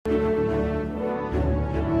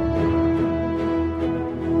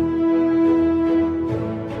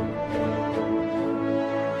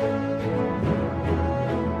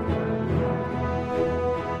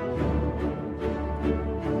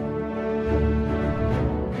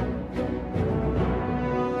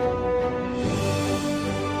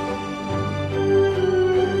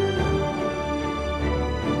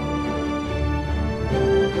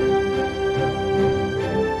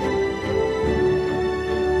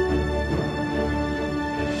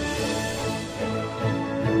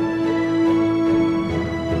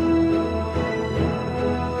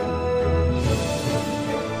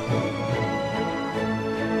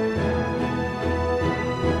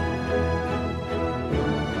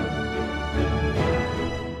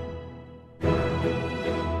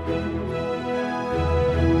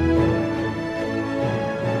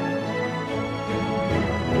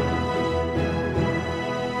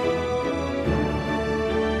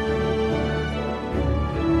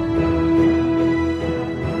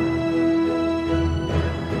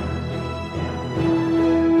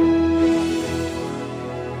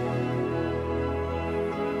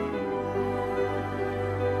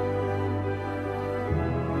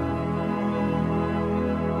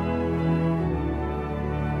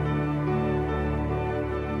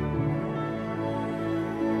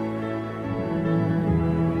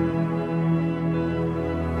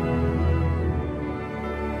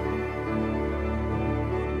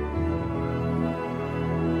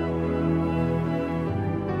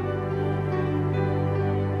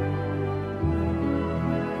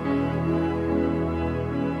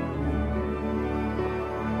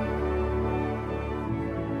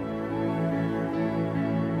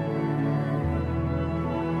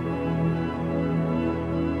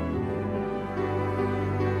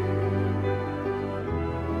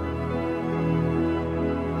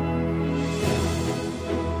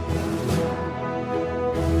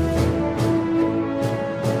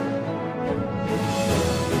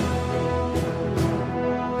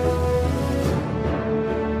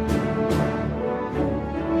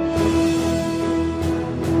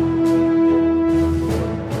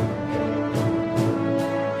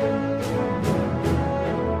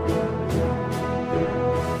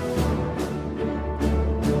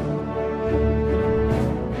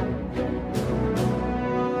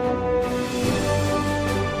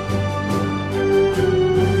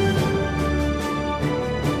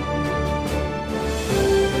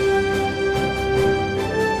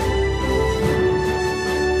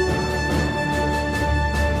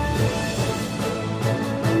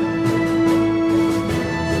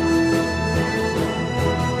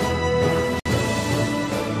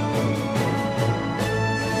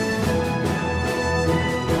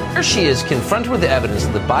Here she is confronted with the evidence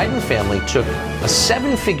that the Biden family took a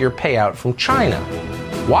seven-figure payout from China.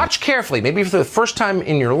 Watch carefully, maybe for the first time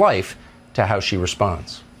in your life, to how she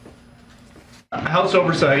responds. House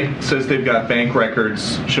Oversight says they've got bank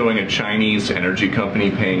records showing a Chinese energy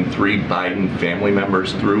company paying 3 Biden family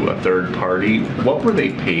members through a third party. What were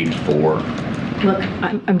they paid for? Look,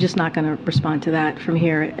 I'm just not going to respond to that from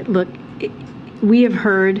here. Look, we have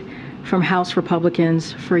heard from House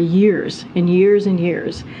Republicans for years and years and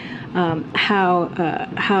years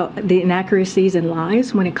how the inaccuracies and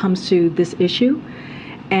lies when it comes to this issue.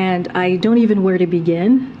 And I don't even know where to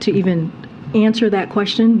begin to even answer that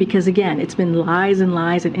question, because again, it's been lies and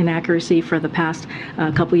lies and inaccuracy for the past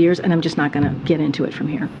couple years, and I'm just not going to get into it from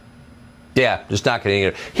here. Yeah, just not going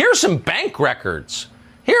to get it. Here are some bank records.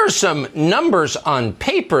 Here are some numbers on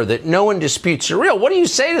paper that no one disputes are real. What do you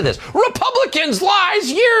say to this? Republicans,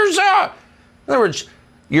 lies, years. In other words,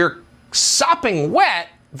 you're sopping wet.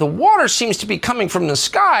 The water seems to be coming from the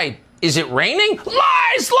sky. Is it raining?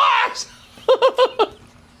 Lies, lies.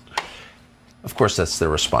 Of course, that's their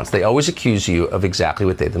response. They always accuse you of exactly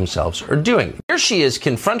what they themselves are doing. Here she is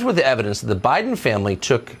confronted with the evidence that the Biden family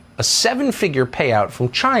took a seven-figure payout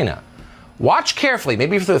from China. Watch carefully,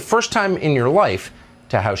 maybe for the first time in your life,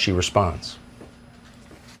 to how she responds.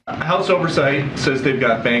 House Oversight says they've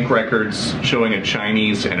got bank records showing a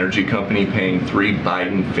Chinese energy company paying 3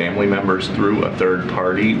 Biden family members through a third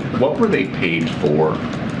party. What were they paid for?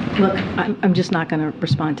 Look, I'm just not going to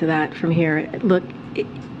respond to that from here. Look,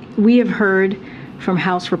 we have heard from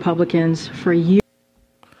House Republicans for years.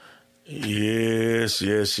 Yes.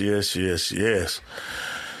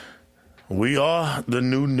 We are the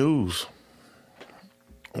new news.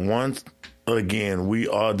 Once again, we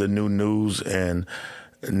are the new news, and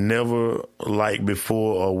never like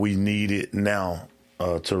before are we needed now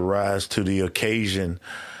to rise to the occasion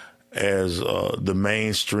as the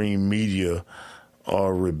mainstream media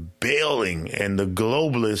are rebelling and the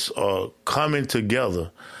globalists are coming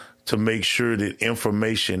together to make sure that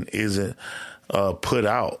information isn't put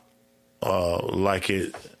out like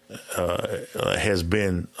it has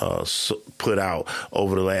been put out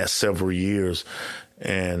over the last several years.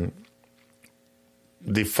 And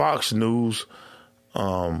the Fox News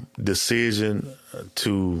decision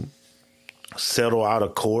to settle out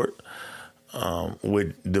of court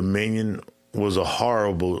with Dominion was a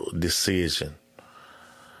horrible decision.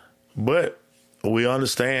 But we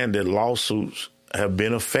understand that lawsuits have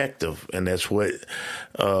been effective, and that's what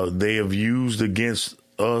they have used against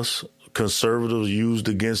us. Conservatives used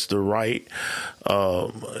against the right,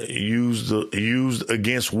 used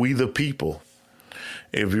against we the people.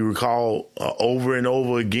 If you recall, over and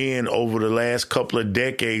over again, over the last couple of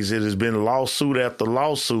decades, it has been lawsuit after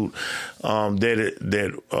lawsuit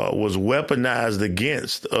that was weaponized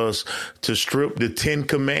against us to strip the 10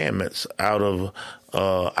 Commandments out of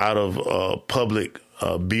public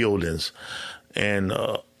buildings and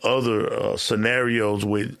other scenarios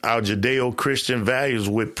with our Judeo-Christian values,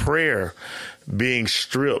 with prayer being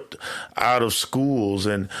stripped out of schools,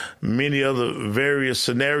 and many other various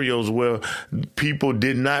scenarios where people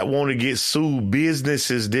did not want to get sued.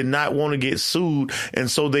 Businesses did not want to get sued, and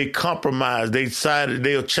so they compromised. They decided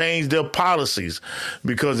they'll change their policies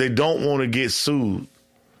because they don't want to get sued.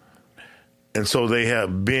 And so they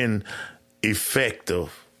have been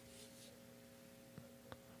effective.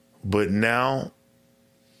 But now,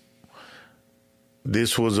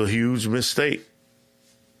 this was a huge mistake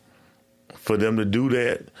for them to do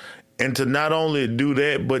that, and to not only do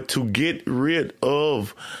that, but to get rid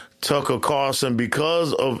of Tucker Carlson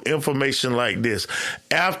because of information like this.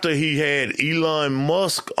 After he had Elon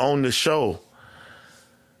Musk on the show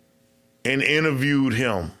and interviewed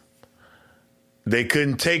him, they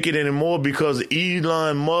couldn't take it anymore because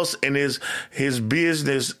Elon Musk and his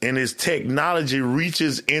business and his technology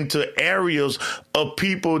reaches into areas of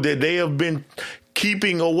people that they have been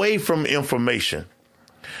keeping away from information.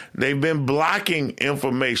 They've been blocking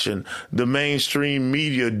information, the mainstream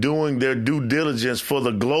media doing their due diligence for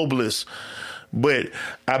the globalists. But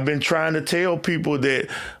I've been trying to tell people that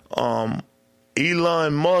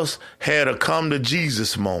Elon Musk had a come to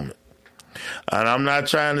Jesus moment. And I'm not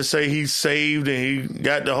trying to say he's saved and he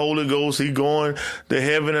got the Holy Ghost, he going to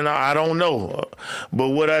heaven and all. I don't know. But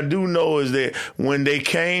what I do know is that when they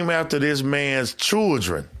came after this man's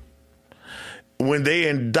children, when they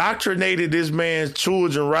indoctrinated this man's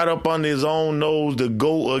children right up under his own nose to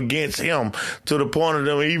go against him, to the point of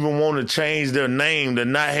them even want to change their name, to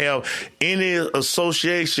not have any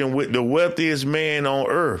association with the wealthiest man on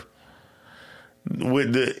earth,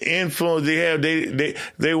 with the influence they have,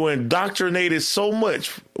 they were indoctrinated so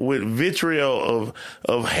much with vitriol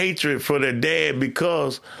of hatred for their dad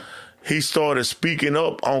because he started speaking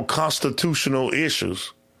up on constitutional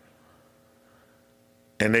issues.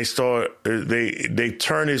 And they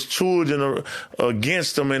turn his children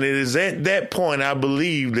against him. And it is at that point, I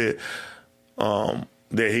believe, that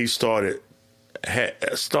he started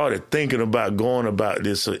thinking about going about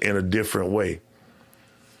this in a different way.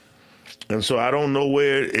 And so I don't know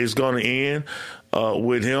where it's going to end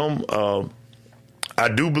with him. I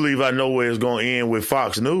do believe I know where it's going to end with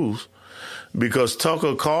Fox News, because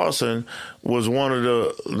Tucker Carlson was one of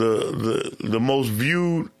the most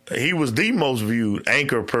viewed. He was the most viewed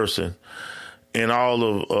anchor person in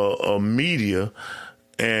all of media,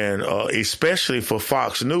 and especially for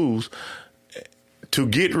Fox News. To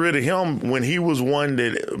get rid of him when he was one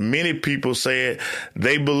that many people said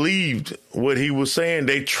they believed what he was saying.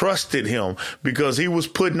 They trusted him because he was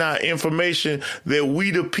putting out information that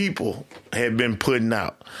we the people had been putting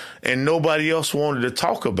out, and nobody else wanted to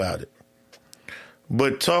talk about it.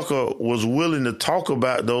 But Tucker was willing to talk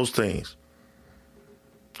about those things.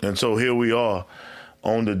 And so here we are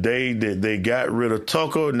on the day that they got rid of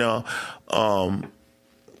Tucker. Now,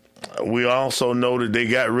 we also know that they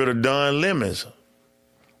got rid of Don Lemons.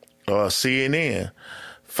 CNN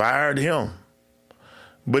fired him.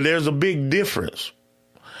 But there's a big difference.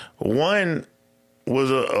 One was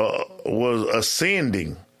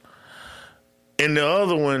ascending, and the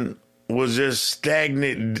other one was just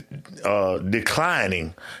stagnant,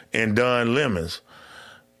 declining. And Don Lemons,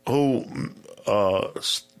 who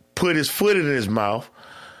put his foot in his mouth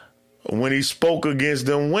when he spoke against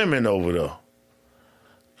them women over there.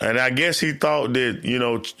 And I guess he thought that,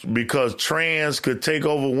 because trans could take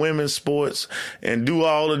over women's sports and do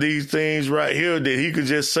all of these things right here, that he could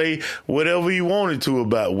just say whatever he wanted to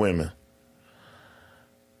about women.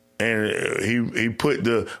 And he put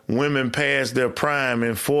the women past their prime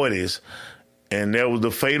in 40s. And that was the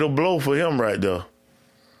fatal blow for him right there.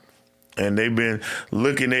 And they've been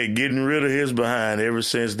looking at getting rid of his behind ever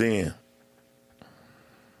since then.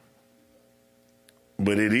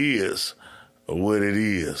 But it is what it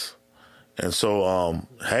is. And so,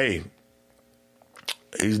 hey,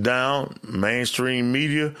 he's down. Mainstream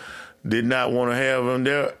media did not want to have him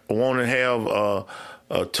there, want to have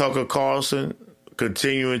Tucker Carlson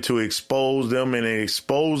continuing to expose them and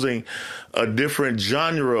exposing a different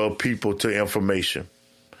genre of people to information.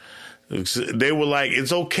 They were like,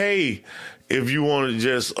 it's okay if you want to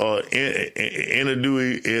just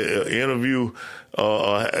interview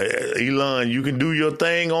Elon, you can do your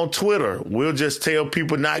thing on Twitter. We'll just tell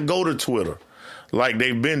people not go to Twitter like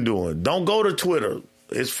they've been doing. Don't go to Twitter.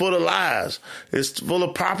 It's full of lies. It's full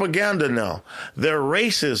of propaganda now. They're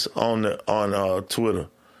racist on Twitter.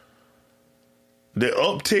 The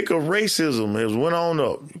uptick of racism has went on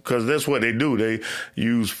up because that's what they do. They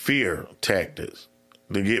use fear tactics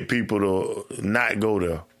to get people to not go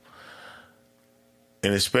there.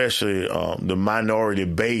 And especially the minority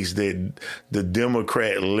base that the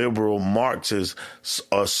Democrat liberal Marxists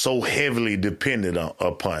are so heavily dependent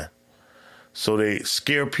upon. So they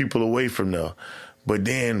scare people away from there. But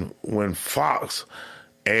then when Fox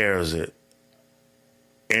airs it,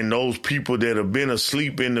 and those people that have been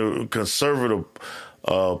asleep in the conservative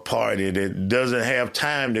party that doesn't have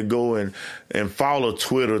time to go and follow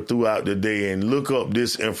Twitter throughout the day and look up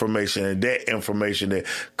this information and that information, that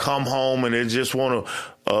come home and they just want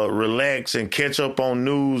to relax and catch up on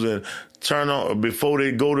news and turn on before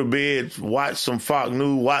they go to bed, watch some Fox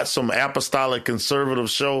News, watch some apostolic conservative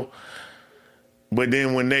show. But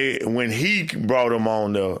then when he brought them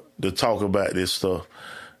on to talk about this stuff,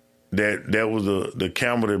 that was the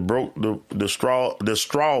camel that broke the straw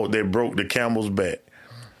that broke the camel's back.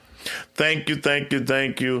 Thank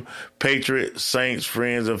you, Patriot, Saints,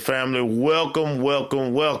 friends, and family. Welcome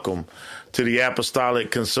to the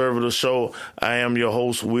Apostolic Conservative Show. I am your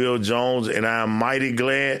host, Will Jones, and I am mighty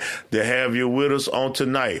glad to have you with us on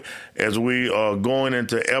tonight as we are going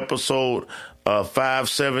into episode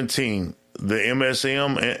 517. The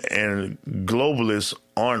MSM and globalists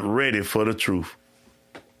aren't ready for the truth.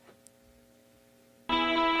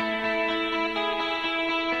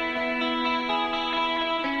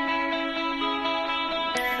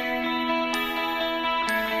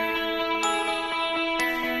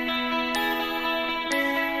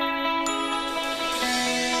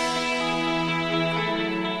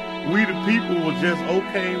 We the people were just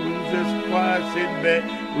okay. We was just quiet, sitting back.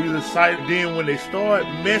 We was excited. Then when they start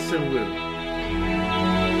messing with it,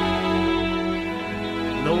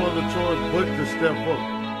 no other choice but to step up.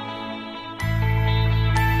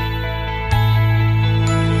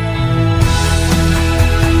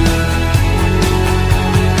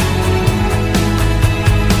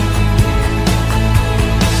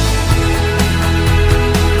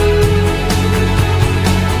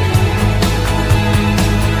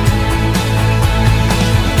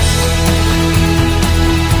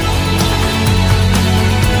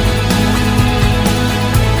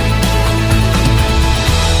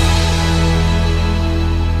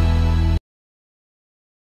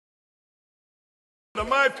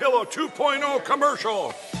 Pillow 2.0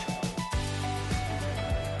 commercial.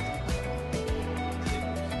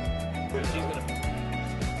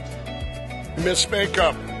 Miss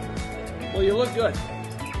Makeup. Well, you look good.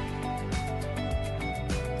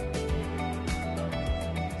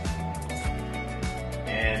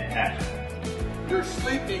 And action. You're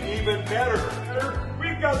sleeping even better.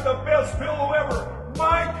 We've got the best pillow ever.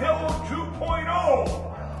 My Pillow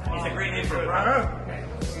 2.0. He's a great name for a product.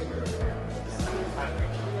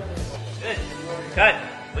 Good. Cut.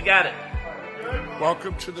 We got it.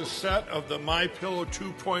 Welcome to the set of the My Pillow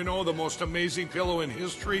 2.0, the most amazing pillow in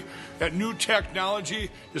history. That new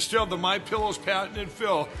technology is still the My Pillow's patented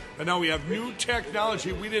fill, and now we have new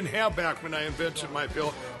technology we didn't have back when I invented My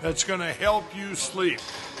Pillow that's going to help you sleep.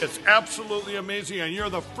 It's absolutely amazing, and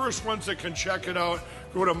you're the first ones that can check it out.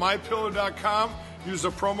 Go to mypillow.com, use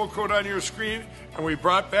the promo code on your screen, and we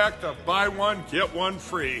brought back the buy one, get one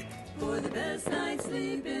free. For the best night's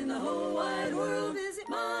sleep in the whole wide world, visit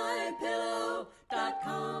mypillow.com.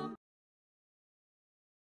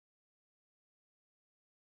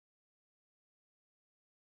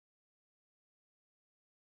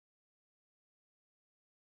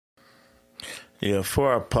 Yeah,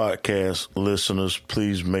 for our podcast listeners,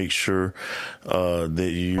 please make sure that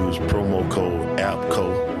you use promo code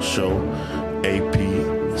APCO Show,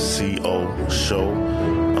 APCO Show.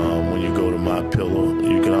 When you go to My Pillow,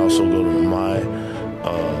 you can also go to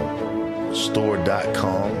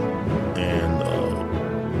mystore.com, and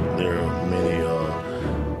there are many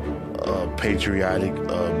patriotic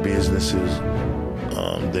businesses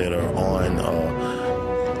that are on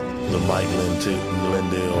the Mike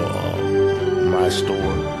Lindell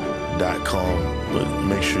mystore.com, but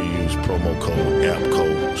make sure you use promo code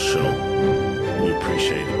APCO Show. We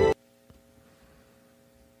appreciate it.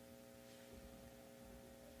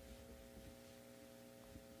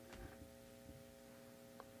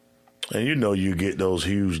 And you know you get those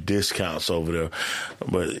huge discounts over there.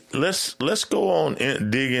 But let's go on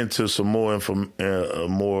and dig into some more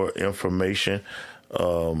information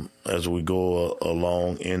as we go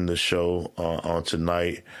along in the show on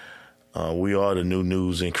tonight. We are the new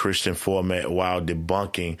news in Christian format while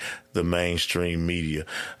debunking the mainstream media.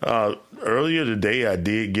 Earlier today, I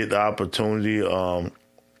did get the opportunity.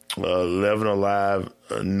 11 Alive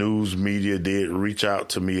News Media did reach out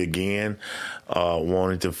to me again,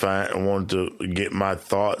 wanted to get my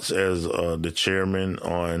thoughts as the chairman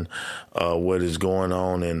on what is going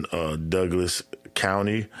on in Douglas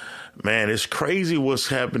County. Man, it's crazy what's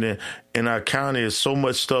happening in our county. There's so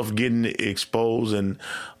much stuff getting exposed, and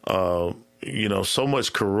so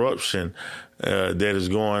much corruption that is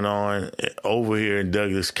going on over here in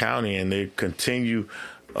Douglas County, and they continue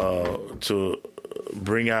to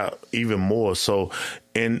bring out even more. So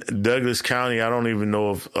in Douglas County, I don't even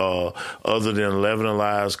know if other than 11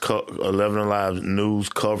 Alive News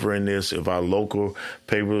covering this, if our local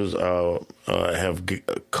papers have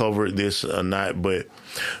covered this or not. But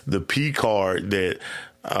the P card that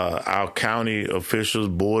our county officials,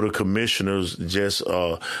 board of commissioners just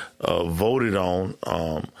voted on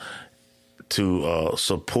to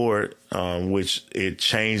support, which it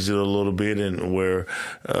changed it a little bit, and where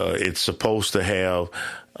it's supposed to have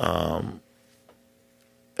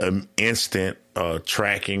an instant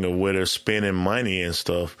tracking of where they're spending money and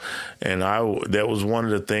stuff. And that was one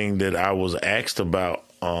of the things that I was asked about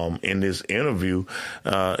in this interview,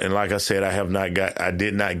 and like I said, I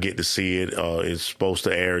did not get to see it. It's supposed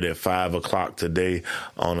to air at 5:00 today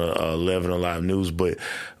on 11 Alive News, but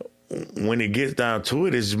when it gets down to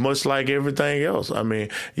it, it's much like everything else. I mean,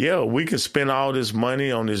 yeah, we can spend all this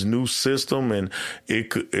money on this new system, and it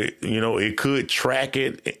could track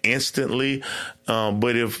it instantly.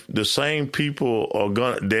 But if the same people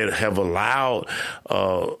that have allowed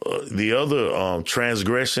the other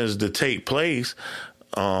transgressions to take place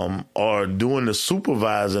are doing the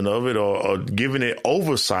supervising of it or giving it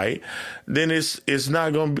oversight, then it's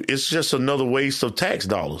just another waste of tax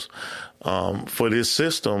dollars for this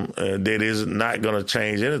system that is not going to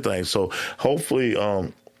change anything. So hopefully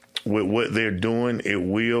with what they're doing, it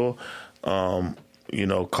will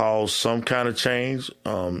cause some kind of change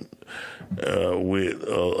with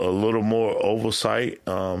a little more oversight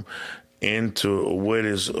into what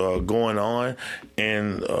is going on,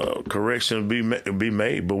 and correction be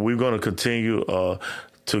made. But we're going to continue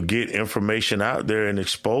to get information out there and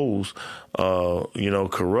expose,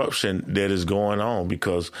 corruption that is going on.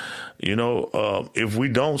 Because, if we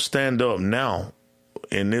don't stand up now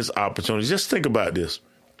in this opportunity, just think about this.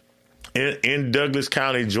 In Douglas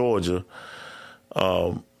County, Georgia,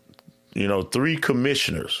 3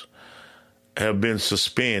 commissioners have been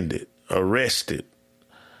suspended, arrested,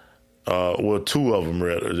 two of them,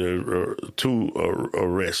 rather, two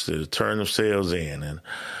arrested, turned themselves in,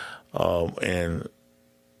 and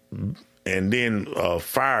then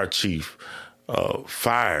fire chief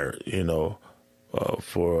fired,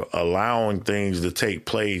 for allowing things to take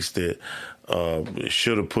place that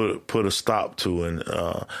should have put a stop to, and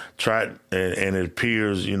tried, and it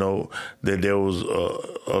appears, that there was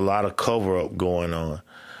a lot of cover up going on,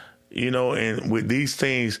 and with these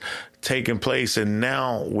things taking place, and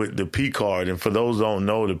now with the P card, and for those who don't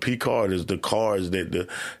know, the P card is the cards that the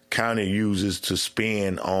county uses to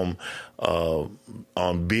spend on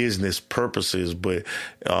business purposes, but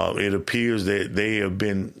it appears that they have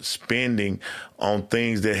been spending on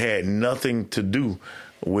things that had nothing to do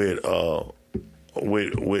with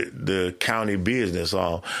the county business.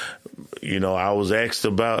 I was asked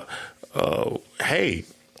about, hey,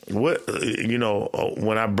 what,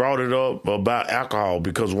 when I brought it up about alcohol,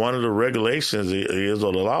 because one of the regulations is,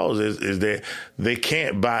 or the laws is that they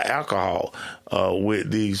can't buy alcohol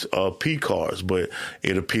with these P cards, but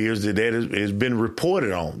it appears that has been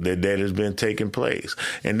reported on, that has been taking place.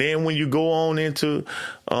 And then when you go on into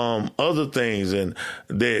other things, and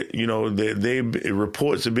that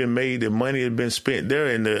reports have been made that money has been spent there,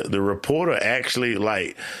 and the reporter actually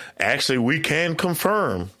we can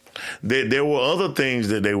confirm that there were other things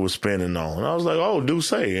that they were spending on. And I was like, oh, do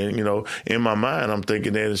say. And, in my mind, I'm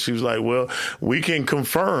thinking that. And she was like, well, we can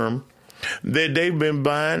confirm that they've been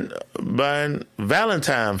buying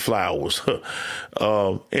Valentine flowers.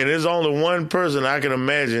 And there's only one person I can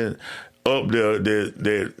imagine up there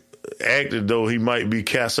that acted though he might be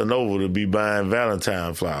Casanova to be buying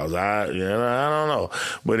Valentine flowers. I don't know.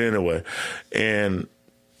 But anyway, and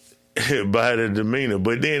by the demeanor.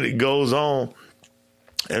 But then it goes on,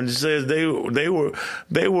 and it says they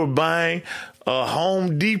were buying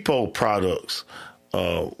Home Depot products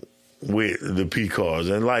with the P cards.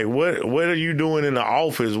 And what are you doing in the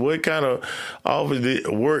office? What kind of office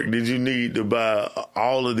work did you need to buy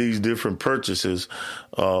all of these different purchases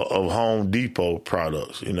of Home Depot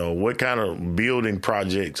products? What kind of building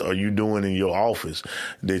projects are you doing in your office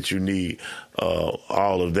that you need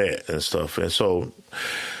all of that and stuff? And so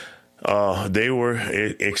they were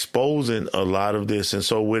exposing a lot of this. And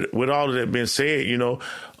so with all of that being said,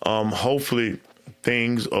 hopefully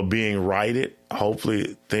things are being righted.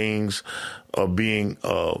 Hopefully things are being,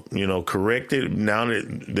 corrected now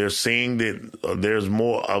that they're seeing that there's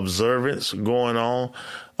more observance going on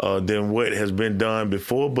than what has been done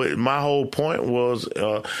before. But my whole point was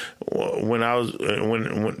when I was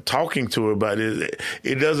when talking to her about it,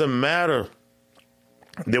 it doesn't matter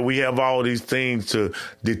that we have all these things to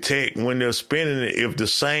detect when they're spending it if the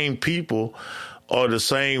same people are the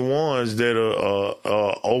same ones that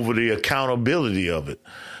are over the accountability of it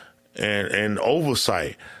and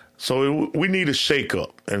oversight. So we need a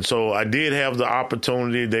shakeup. And so I did have the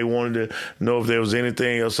opportunity. They wanted to know if there was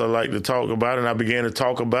anything else I'd like to talk about, and I began to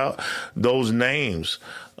talk about those names.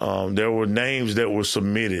 There were names that were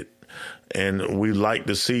submitted, and we'd like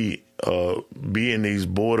to see be in these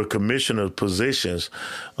board of commissioner positions,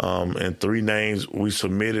 and 3 names we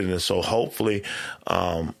submitted. And so hopefully,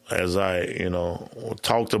 as I,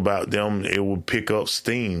 talked about them, it will pick up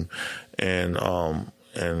steam and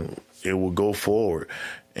it will go forward.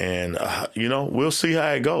 And, we'll see how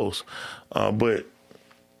it goes. But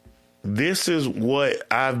this is what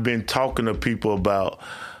I've been talking to people about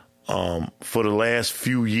for the last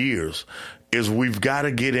few years, is we've got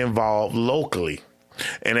to get involved locally.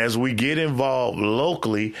 And as we get involved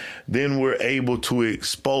locally, then we're able to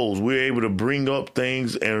expose. We're able to bring up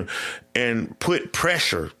things and put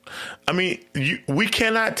pressure. I mean, we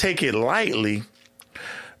cannot take it lightly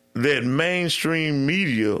that mainstream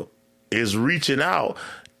media is reaching out,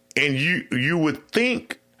 and you would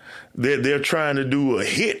think that they're trying to do a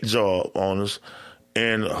hit job on us,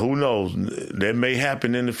 and who knows, that may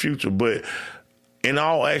happen in the future. But in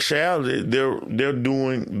all actuality, they're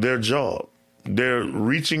doing their job. They're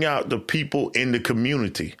reaching out to people in the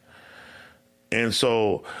community. And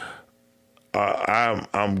so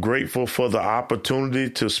I'm grateful for the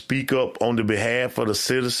opportunity to speak up on the behalf of the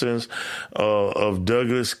citizens of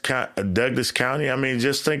Douglas County. I mean,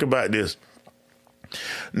 just think about this.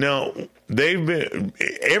 Now, they've been,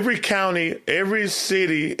 every county, every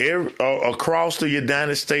city across the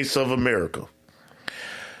United States of America,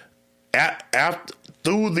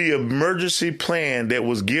 through the emergency plan that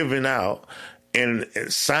was given out and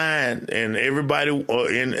signed, and everybody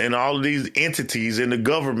in all of these entities in the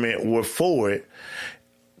government were for it,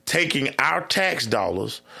 taking our tax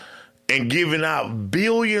dollars and giving out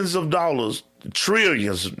billions of dollars,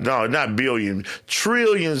 trillions, no, not billions,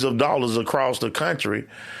 trillions of dollars across the country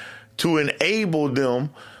to enable them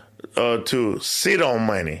to sit on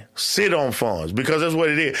money, sit on funds, because that's what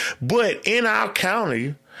it is. But in our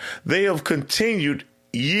county, they have continued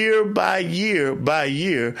year by year by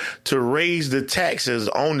year to raise the taxes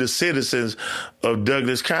on the citizens of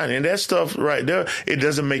Douglas County. And that stuff right there, it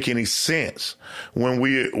doesn't make any sense when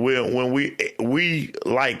we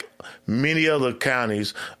like many other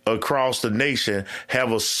counties across the nation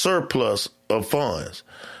have a surplus of funds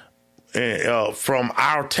from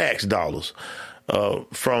our tax dollars.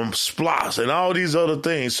 From SPLOS and all these other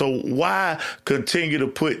things. So why continue to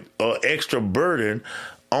put extra burden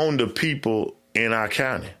on the people in our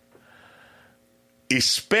county,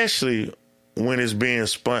 especially when it's being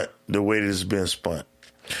spent the way that it's been spent?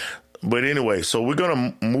 But anyway, so we're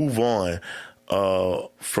going to move on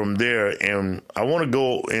from there, and I want to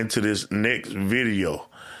go into this next video.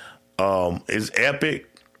 It's epic.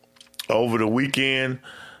 Over the weekend,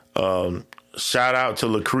 shout out to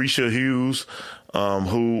Lucretia Hughes,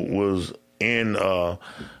 who was in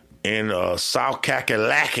South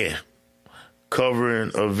Kakalaki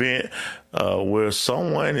covering an event where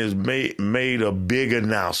someone has made a big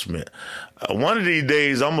announcement. One of these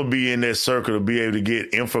days, I'm going to be in that circle to be able to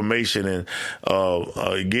get information and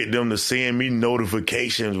get them to send me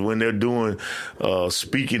notifications when they're doing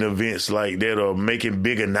speaking events like that or making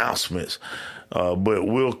big announcements. But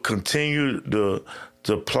we'll continue to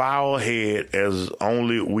plow ahead as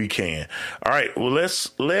only we can. All right, well,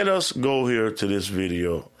 let us go here to this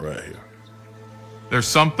video right here. There's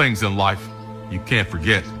some things in life you can't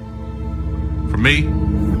forget. For me,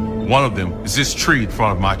 one of them is this tree in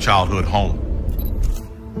front of my childhood home.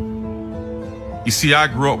 You see, I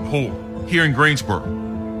grew up poor here in Greensboro,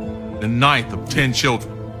 the 9th of 10 children.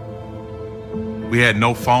 We had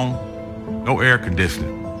no phone, no air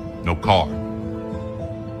conditioning, no car.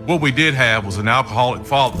 What we did have was an alcoholic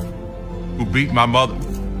father who beat my mother.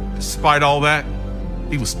 Despite all that,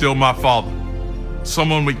 he was still my father,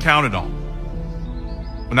 someone we counted on.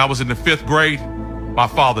 When I was in the 5th grade, my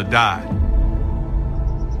father died.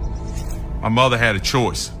 My mother had a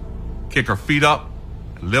choice: kick her feet up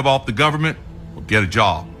and live off the government or get a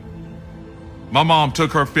job. My mom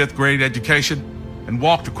took her 5th grade education and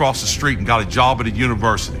walked across the street and got a job at a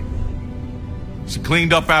university. She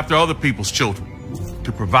cleaned up after other people's children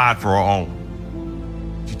to provide for her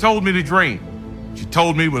own. She told me to dream. She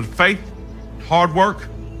told me with faith and hard work,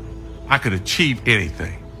 I could achieve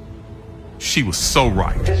anything. She was so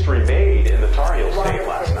right. History made in the Tar Heel State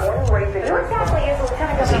last night.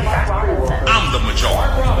 I'm the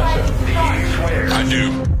majority. I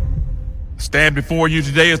do. I stand before you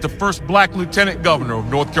today as the first black lieutenant governor of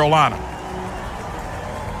North Carolina.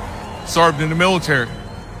 Served in the military.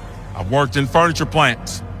 I've worked in furniture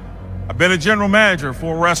plants. I've been a general manager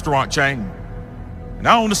for a restaurant chain. And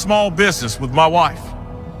I own a small business with my wife.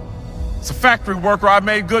 As a factory worker, I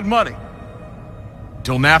made good money.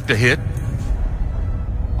 Until NAFTA hit.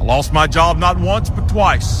 I lost my job not once, but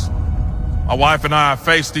twice. My wife and I have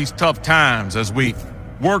faced these tough times as we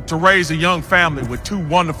work to raise a young family with 2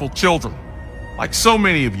 wonderful children. Like so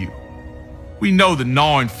many of you, we know the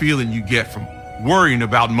gnawing feeling you get from worrying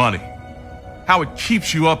about money, how it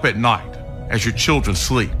keeps you up at night as your children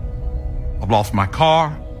sleep. I've lost my car,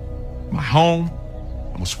 my home,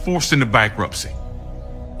 and was forced into bankruptcy.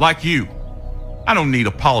 Like you, I don't need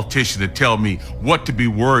a politician to tell me what to be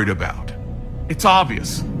worried about. It's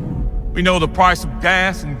obvious. We know the price of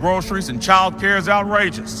gas and groceries and childcare is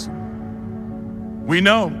outrageous. We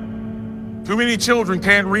know too many children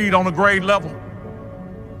can't read on a grade level,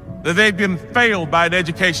 that they've been failed by an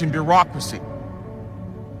education bureaucracy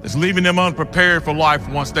that's leaving them unprepared for life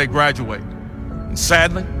once they graduate. And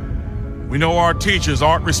sadly, we know our teachers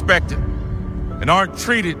aren't respected and aren't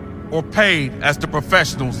treated or paid as the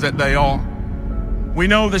professionals that they are. We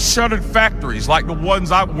know the shuttered factories like the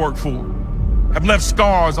ones I've worked for have left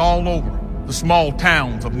scars all over the small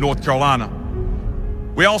towns of North Carolina.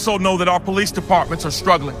 We also know that our police departments are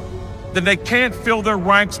struggling, that they can't fill their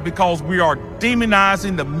ranks because we are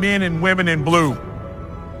demonizing the men and women in blue.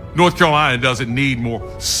 North Carolina doesn't need more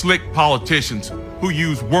slick politicians who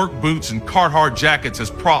use work boots and Carhartt jackets as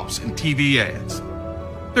props in TV ads.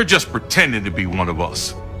 They're just pretending to be one of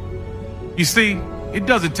us. You see, it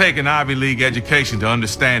doesn't take an Ivy League education to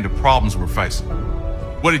understand the problems we're facing.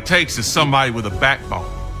 What it takes is somebody with a backbone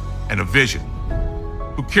and a vision,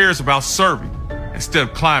 who cares about serving instead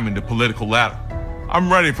of climbing the political ladder.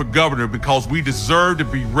 I'm running for governor because we deserve to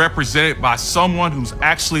be represented by someone who's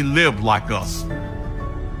actually lived like us.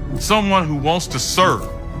 Someone who wants to serve,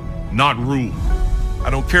 not rule.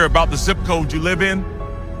 I don't care about the zip code you live in,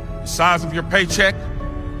 the size of your paycheck,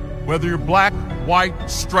 whether you're black, white,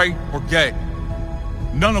 straight, or gay.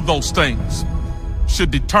 None of those things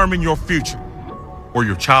should determine your future or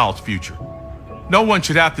your child's future. No one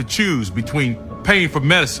should have to choose between paying for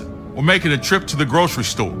medicine or making a trip to the grocery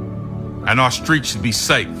store. And our streets should be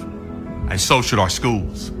safe, and so should our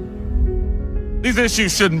schools. These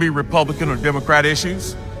issues shouldn't be Republican or Democrat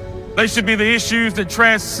issues. They should be the issues that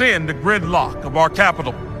transcend the gridlock of our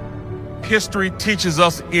capital. History teaches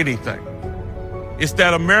us anything. It's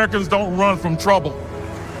that Americans don't run from trouble.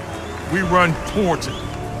 We run towards it.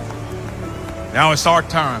 Now it's our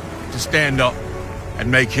time to stand up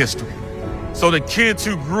and make history. So that kids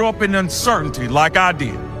who grew up in uncertainty like I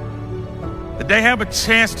did, that they have a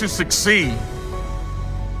chance to succeed,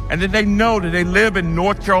 and that they know that they live in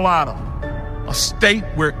North Carolina, a state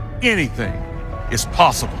where anything is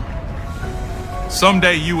possible.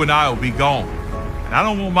 Someday you and I will be gone, and I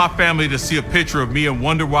don't want my family to see a picture of me and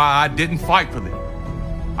wonder why I didn't fight for them.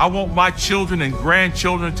 I want my children and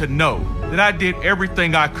grandchildren to know that I did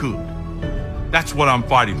everything I could. That's what I'm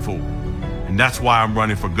fighting for, and that's why I'm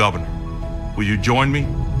running for governor. Will you join me?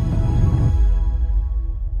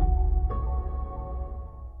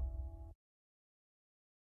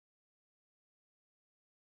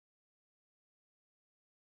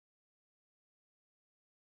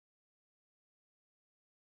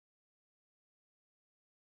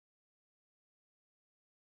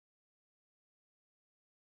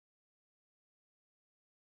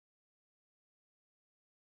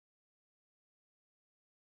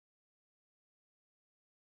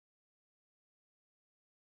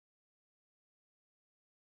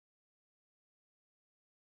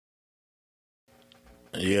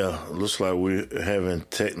 Yeah, looks like we're having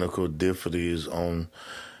technical difficulties on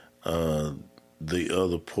the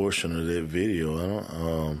other portion of that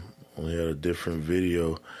video. We had a different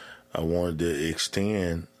video I wanted to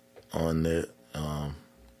extend on that. Hold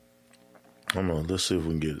on, let's see if we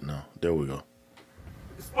can get it now. There we go.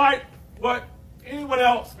 Despite what anyone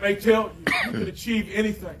else may tell you, you can achieve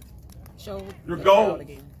anything. Your goal.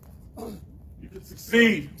 You can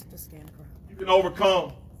succeed. You can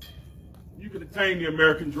overcome. You can attain the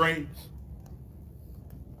American dreams.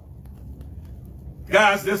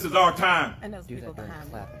 Guys, this is our time.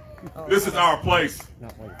 This is our place.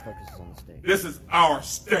 This is our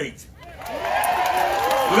state.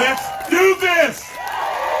 Let's do this.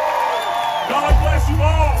 God bless you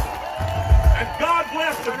all. And God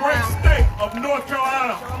bless the great state of North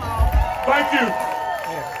Carolina. Thank you.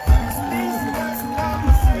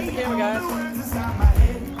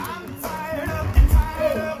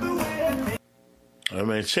 I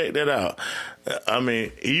mean, check that out. I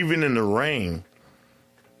mean, even in the rain,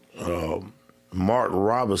 Mark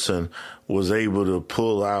Robinson was able to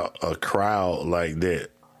pull out a crowd like that.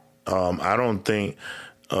 I don't think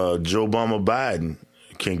Joe Biden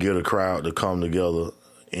can get a crowd to come together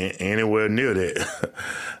anywhere near that.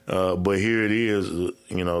 But here it is,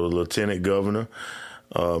 you know, the lieutenant governor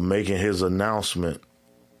making his announcement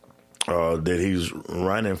that he's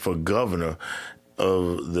running for governor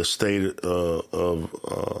of the state of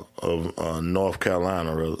North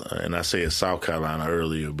Carolina, and I said South Carolina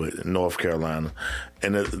earlier, but North Carolina.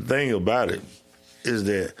 And the thing about it is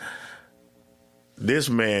that this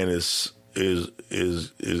man is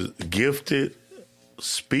gifted,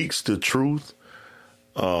 speaks the truth,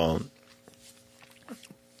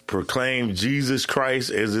 proclaims Jesus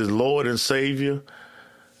Christ as his Lord and Savior,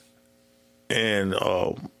 and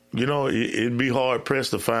you know, it'd be hard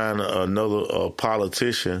pressed to find another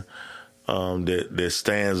politician that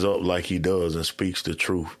stands up like he does and speaks the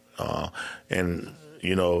truth. And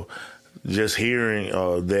you know, just hearing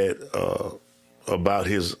that about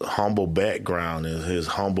his humble background and his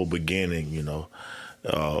humble beginning, you know,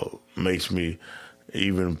 makes me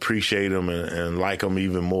even appreciate him and like him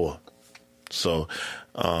even more. So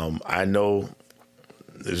I know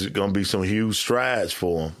there's going to be some huge strides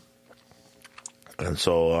for him. And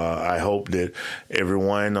so I hope that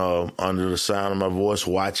everyone under the sound of my voice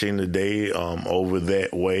watching today over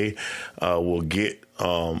that way will get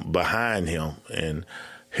behind him and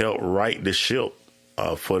help right the ship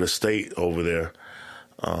for the state over there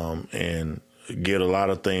and get a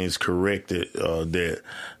lot of things corrected that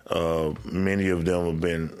many of them have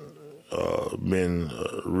been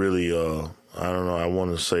really, I don't know, I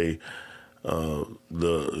want to say,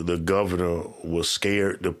 the governor was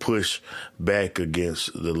scared to push back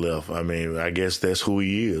against the left. I mean, I guess that's who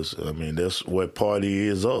he is. I mean, that's what party he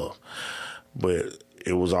is of. But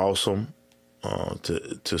it was awesome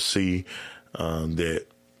to see that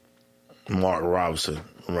Mark Robinson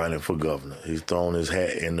running for governor. He's thrown his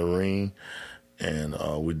hat in the ring, and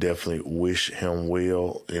we definitely wish him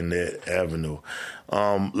well in that avenue.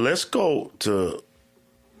 Let's go to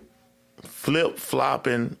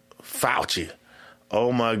flip-flopping Fauci.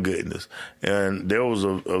 Oh my goodness! And there was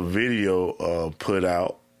a video put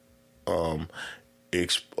out.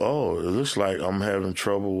 It looks like I'm having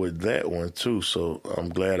trouble with that one too. So I'm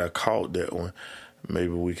glad I caught that one.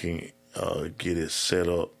 Maybe we can get it set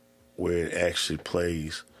up where it actually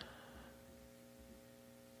plays.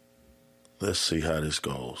 Let's see how this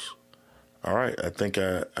goes. All right, I think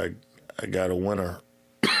I got a winner.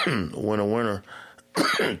 winner.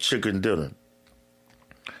 Chicken dinner.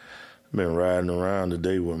 Been riding around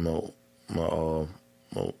today with my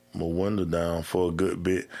window down for a good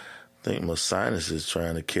bit. I think my sinus is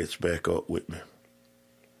trying to catch back up with me.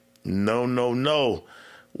 No.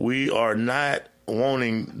 We are not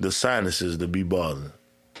wanting the sinuses to be bothering.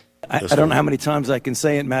 I don't know how many times I can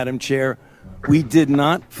say it, Madam Chair. We did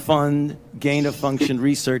not fund gain-of-function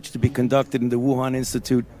research to be conducted in the Wuhan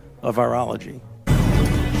Institute of Virology.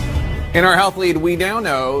 In our health lead, we now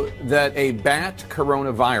know that a bat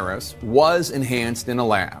coronavirus was enhanced in a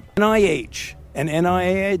lab. NIH and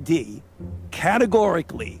NIAID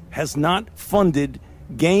categorically has not funded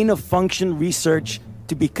gain-of-function research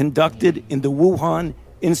to be conducted in the Wuhan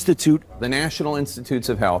Institute. The National Institutes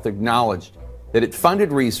of Health acknowledged that it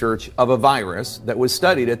funded research of a virus that was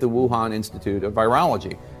studied at the Wuhan Institute of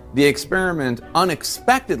Virology. The experiment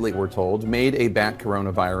unexpectedly, we're told, made a bat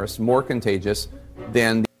coronavirus more contagious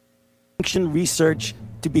than the research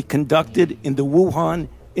to be conducted in the Wuhan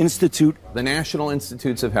Institute. The National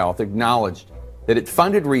Institutes of Health acknowledged that it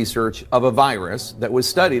funded research of a virus that was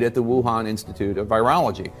studied at the Wuhan Institute of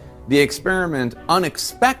Virology. The experiment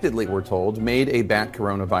unexpectedly, we're told, made a bat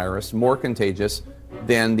coronavirus more contagious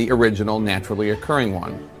than the original naturally occurring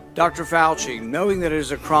one. Dr. Fauci, knowing that it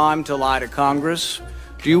is a crime to lie to Congress,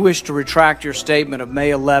 do you wish to retract your statement of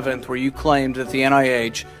May 11th where you claimed that the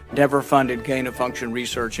NIH never funded gain-of-function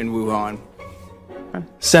research in Wuhan?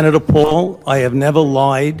 Senator Paul, I have never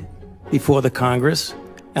lied before the Congress,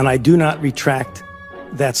 and I do not retract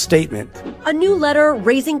that statement. A new letter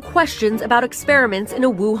raising questions about experiments in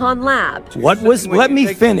a Wuhan lab. Let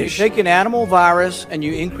me finish. You take an animal virus and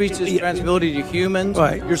you increase its transmissibility to humans.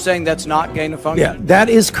 Right. You're saying that's not gain of function? Yeah, that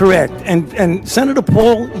is correct. And Senator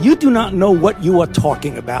Paul, you do not know what you are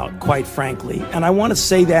talking about, quite frankly. And I want to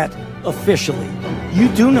say that officially. You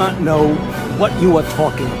do not know what you are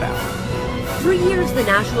talking about. For years, the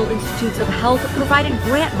National Institutes of Health provided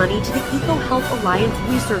grant money to the EcoHealth Alliance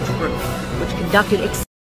Research Group, which conducted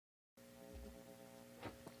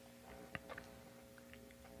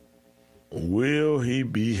Will he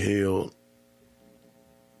be held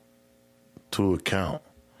to account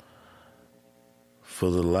for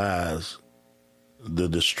the lies, the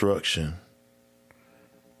destruction,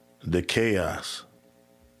 the chaos,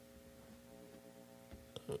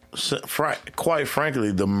 quite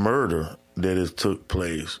frankly, the murder that has took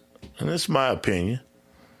place? And it's my opinion.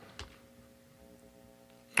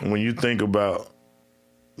 When you think about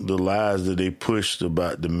the lies that they pushed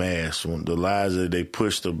about the mask, the lies that they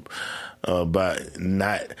pushed about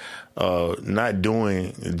not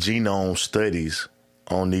doing genome studies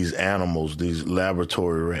on these animals, these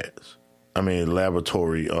laboratory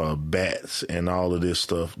bats and all of this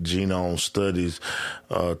stuff, genome studies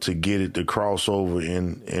to get it to cross over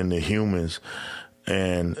in the humans,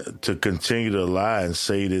 and to continue to lie and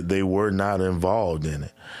say that they were not involved in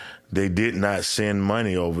it. They did not send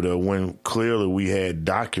money over there when clearly we had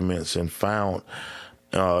documents and found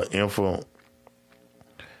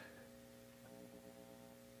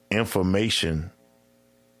information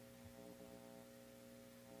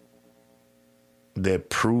that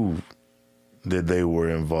proved that they were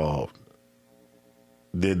involved,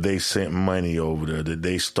 that they sent money over there, that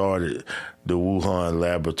they started the Wuhan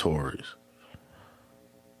laboratories.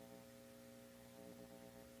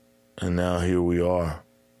 And now here we are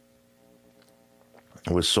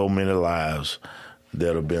with so many lives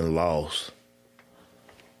that have been lost.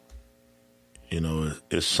 You know,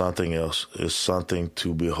 it's something else. It's something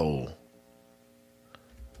to behold.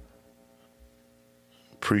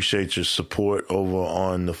 Appreciate your support over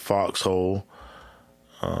on the Foxhole.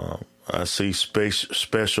 I see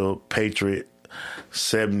Special Patriot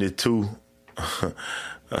 72.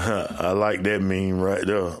 I like that meme right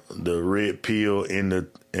there. The red pill in the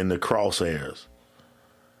crosshairs.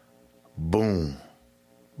 Boom,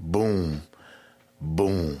 boom,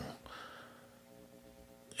 boom.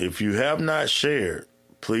 If you have not shared,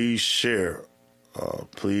 please share.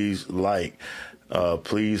 Please like.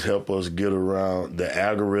 Please help us get around the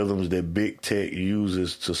algorithms that big tech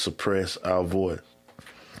uses to suppress our voice.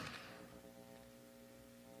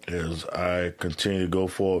 As I continue to go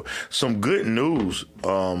forward. Some good news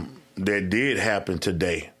that did happen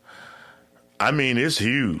today. I mean, it's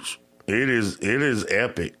huge. It is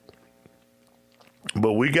epic.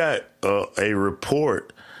 But we got a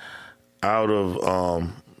report out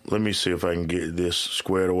of, let me see if I can get this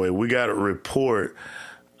squared away. We got a report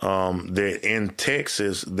that in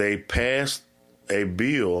Texas, they passed a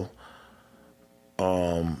bill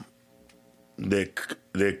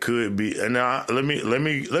that could be, and now let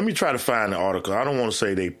me try to find the article. I don't want to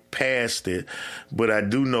say they passed it, but I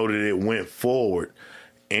do know that it went forward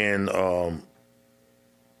in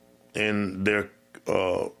their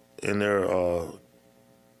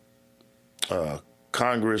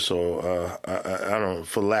Congress, or I don't know,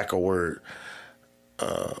 for lack of word,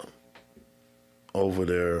 over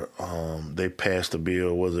there. They passed a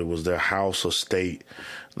bill, whether it was their House or state.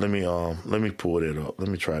 Let me pull it up. Let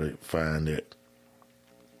me try to find that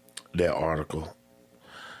article.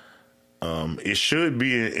 It should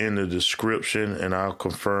be in the description, and I'll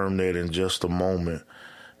confirm that in just a moment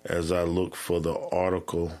as I look for the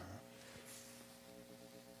article.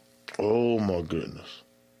 Oh my goodness.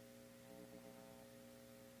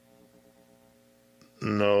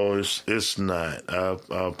 No, it's not. I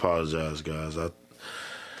apologize, guys.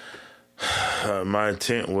 My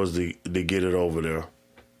intent was to get it over there.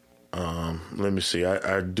 Let me see.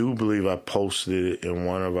 I do believe I posted it in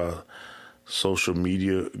one of our social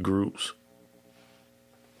media groups.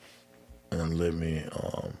 And let me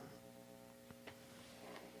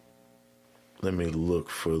look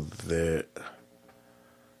for that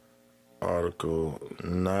article.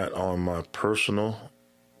 Not on my personal.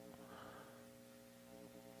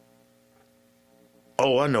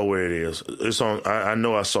 Oh, I know where it is. It's on. I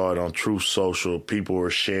know I saw it on Truth Social. People were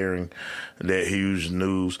sharing that huge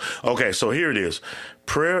news. Okay, so here it is.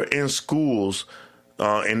 Prayer in schools,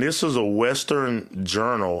 and this is a Western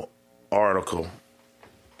Journal article.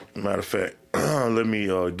 Matter of fact, let me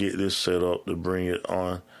get this set up to bring it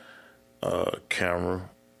on camera.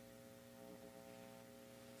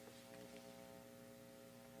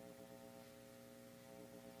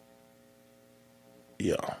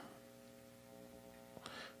 Yeah.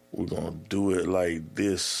 We're going to do it like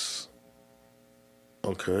this.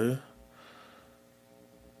 Okay.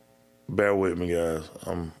 Bear with me, guys.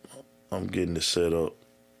 I'm getting it set up.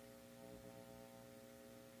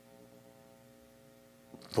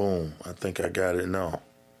 Boom. I think I got it now.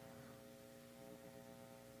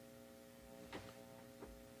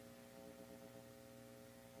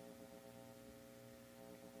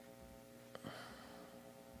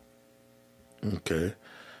 Okay.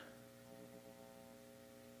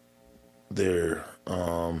 There,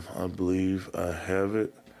 I believe I have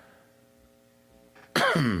it.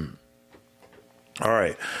 All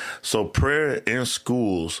right. So prayer in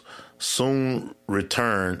schools soon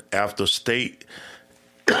return after state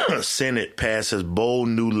Senate passes bold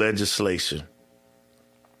new legislation.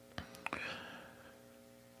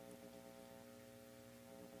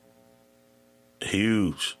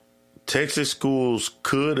 Huge. Texas schools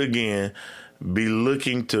could again be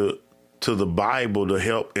looking to the Bible to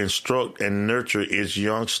help instruct and nurture its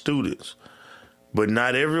young students. But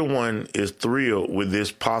not everyone is thrilled with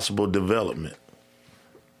this possible development.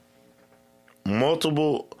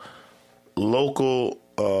 Multiple local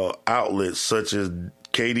outlets such as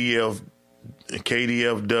KDFW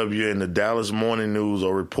and the Dallas Morning News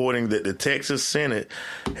are reporting that the Texas Senate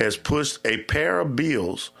has pushed a pair of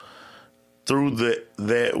bills through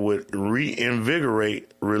that would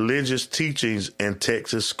reinvigorate religious teachings in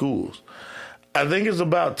Texas schools. I think it's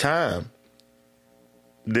about time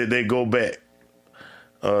that they go back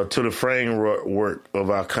to the framework of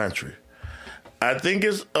our country. I think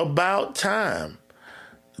it's about time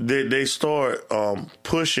that they start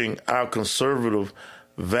pushing our conservative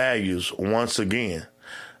values once again.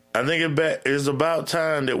 I think it's about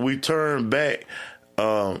time that we turn back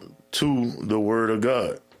to the Word of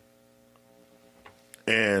God.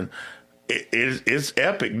 And it's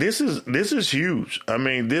epic. This is huge. I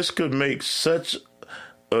mean, this could make such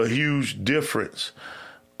a huge difference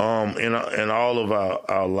in all of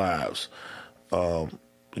our lives.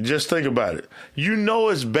 Just think about it. You know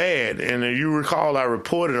it's bad, and you recall I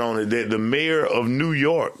reported on it that the mayor of New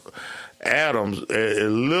York, Adams,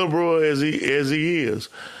 as liberal as he is,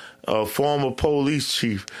 a former police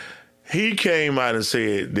chief, he came out and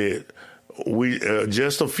said that we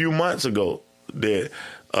just a few months ago that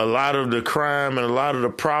a lot of the crime and a lot of the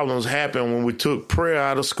problems happened when we took prayer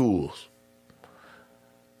out of schools.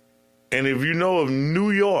 And if you know of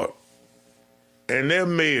New York and their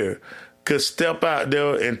mayor could step out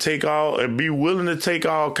there and be willing to take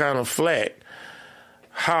all kind of flack,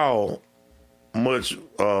 how much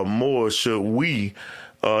more should we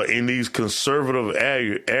in these conservative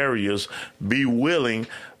areas be willing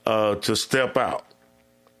to step out?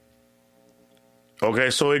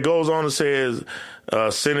 Okay, so it goes on and says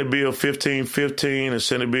Senate Bill 1515 and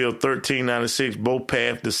Senate Bill 1396 both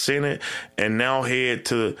passed the Senate and now head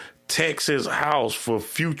to Texas House for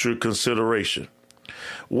future consideration.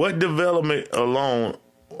 That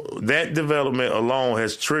development alone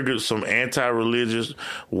has triggered some anti-religious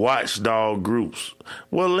watchdog groups.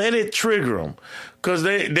 Well, let it trigger them, because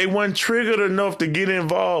they weren't triggered enough to get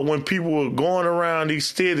involved when people were going around these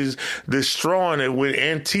cities destroying it with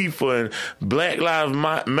Antifa and Black Lives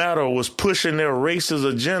Matter was pushing their racist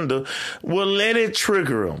agenda. Well, let it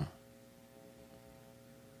trigger them,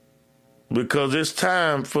 because it's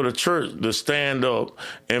time for the church to stand up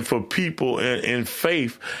and for people in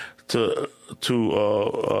faith to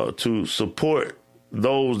support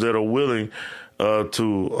those that are willing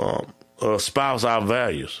to espouse our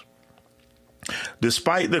values.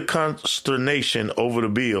 Despite the consternation over the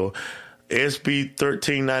bill, SB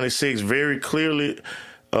 1396 very clearly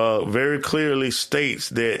states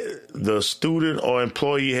that the student or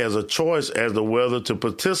employee has a choice as to whether to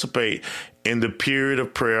participate in the period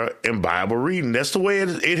of prayer and Bible reading. That's the way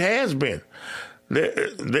it has been.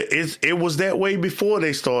 It was that way before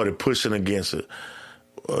they started pushing against it.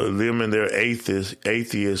 Them and their atheist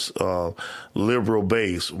liberal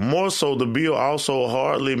base. More so, the bill also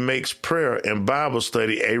hardly makes prayer and Bible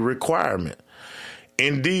study a requirement.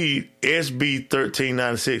 Indeed, SB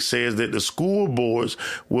 1396 says that the school boards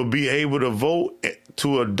will be able to vote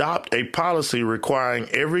to adopt a policy requiring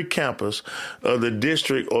every campus of the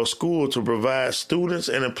district or school to provide students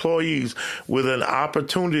and employees with an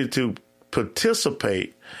opportunity to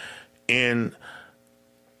participate in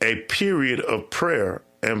a period of prayer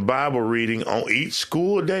and Bible reading on each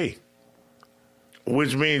school day,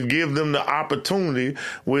 which means give them the opportunity,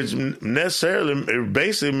 which necessarily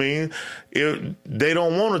basically means if they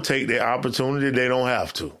don't want to take the opportunity, they don't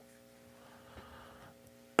have to.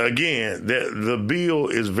 Again, the bill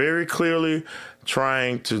is very clearly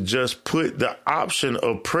trying to just put the option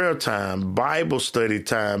of prayer time, Bible study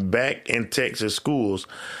time back in Texas schools,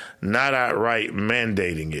 not outright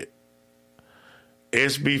mandating it.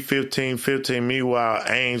 SB 1515, meanwhile,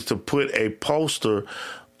 aims to put a poster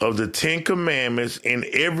of the 10 Commandments in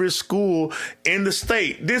every school in the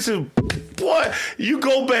state. This is, boy, you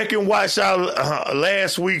go back and watch our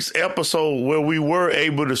last week's episode where we were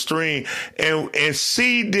able to stream and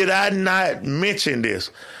see, did I not mention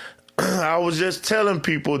this? I was just telling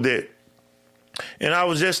people that, and I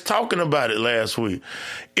was just talking about it last week.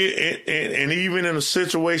 And even in a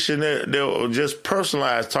situation that were just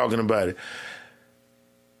personalized talking about it,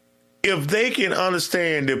 if they can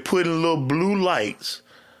understand that putting little blue lights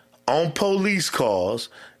on police cars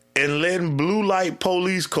and letting blue light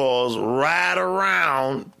police cars ride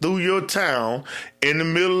around through your town in the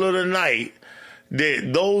middle of the night,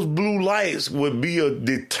 that those blue lights would be a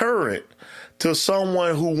deterrent to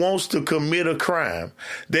someone who wants to commit a crime,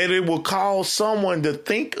 that it will cause someone to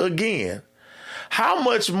think again. How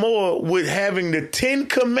much more would having the 10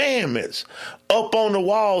 Commandments up on the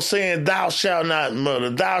wall saying, thou shalt not murder,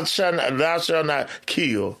 thou shalt not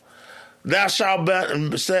kill, thou shalt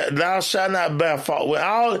not bear false, with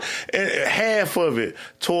all half of it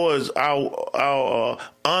towards our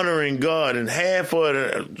honoring God, and half of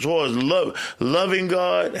it towards loving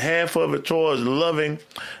God, half of it towards loving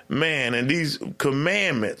man. And these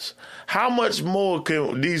commandments, how much more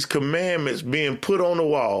can these commandments being put on the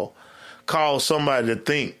wall cause somebody to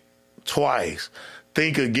think twice,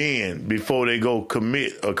 think again before they go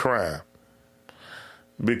commit a crime,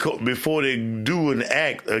 before they do an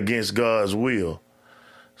act against God's will?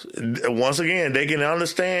 Once again, they can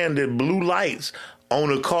understand that blue lights on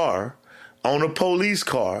a car, on a police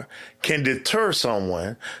car, can deter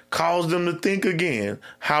someone, cause them to think again.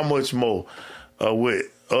 How much more with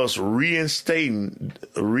us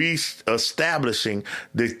reestablishing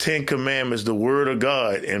the 10 Commandments, the Word of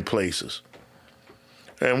God, in places.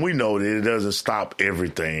 And we know that it doesn't stop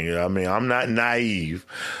everything. I mean, I'm not naive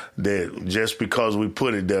that just because we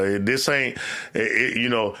put it there, this ain't,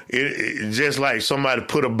 just like somebody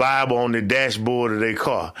put a Bible on the dashboard of their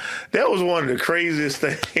car. That was one of the craziest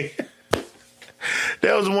things.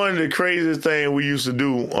 That was one of the craziest things we used to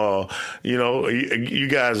do. You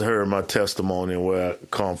guys heard my testimony and where I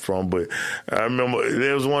come from, but I remember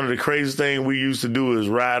there was one of the craziest things we used to do is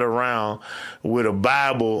ride around with a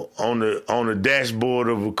Bible on the dashboard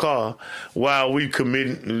of a car while we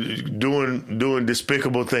doing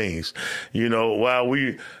despicable things. While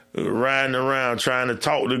we riding around trying to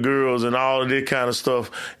talk to girls and all of this kind of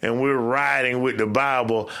stuff, and we're riding with the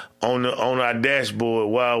Bible on our dashboard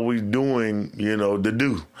while we doing the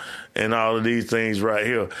do and all of these things right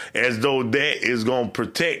here, as though that is going to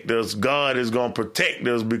protect us. God is going to protect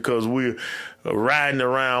us because we're riding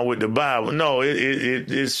around with the Bible. No,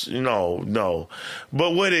 it's no.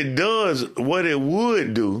 But what it does, what it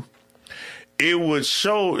would do, it would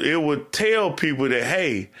tell people that,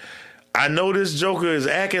 hey, I know this joker is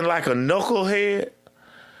acting like a knucklehead,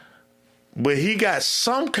 but he got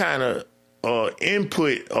some kind of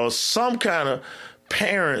input or some kind of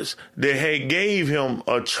parents that had gave him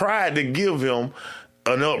or tried to give him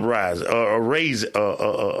an uprising, a raise,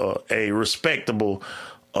 a respectable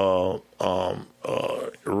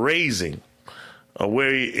raising,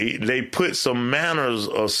 where they put some manners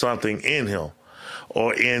or something in him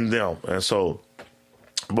or in them. And so,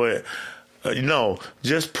 but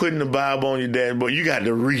just putting the Bible on your dad, but you got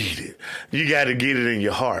to read it. You got to get it in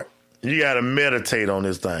your heart. You got to meditate on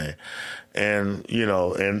this thing. And,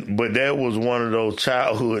 but that was one of those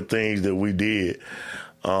childhood things that we did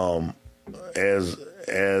as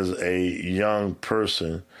a young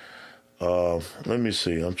person. Let me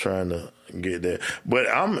see. I'm trying to get that. But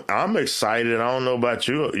I'm excited. I don't know about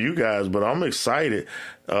you guys, but I'm excited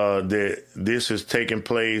that this is taking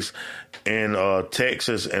place in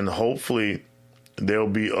Texas, and hopefully there'll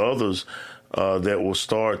be others that will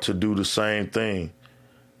start to do the same thing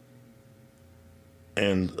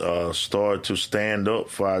and start to stand up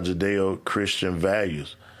for our Judeo-Christian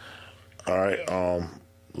values. All right.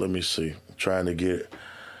 Let me see. I'm trying to get.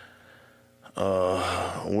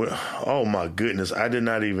 Oh my goodness! I did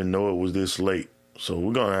not even know it was this late. So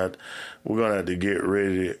we're gonna have to get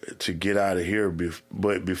ready to get out of here.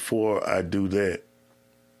 But before I do that,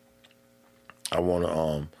 I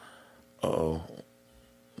want to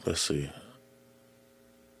let's see.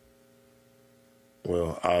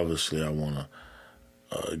 Well, obviously, I want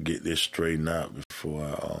to get this straightened out before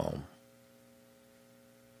I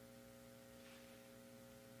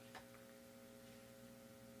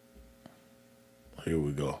Here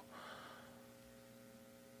we go.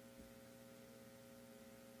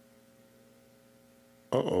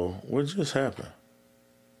 Uh-oh, what just happened?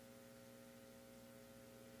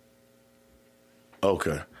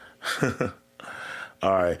 Okay.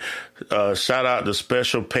 All right. Shout out to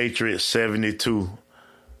Special Patriot 72.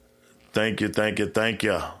 Thank you.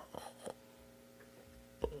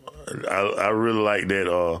 I really like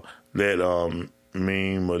that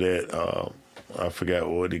meme or that I forgot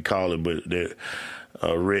what he called it, but that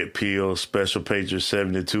red pill, Special Patriot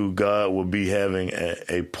 72, God will be having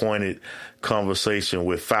a pointed conversation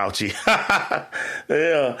with Fauci.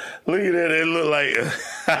 Yeah, look at that.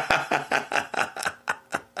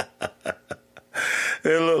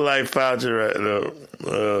 It look like Fauci right there.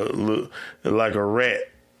 Look like a rat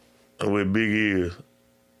with big ears.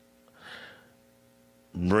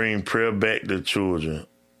 Bring prayer back to children.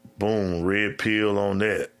 Boom, red pill on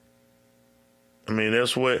that. I mean,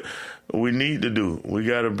 that's what we need to do. We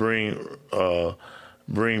got to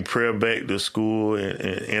bring prayer back to school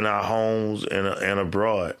in our homes and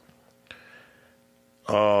abroad.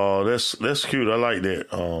 That's cute. I like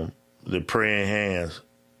that. The praying hands.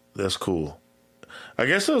 That's cool. I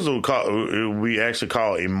guess those we actually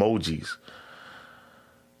call emojis.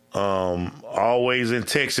 Always in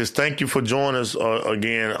Texas. Thank you for joining us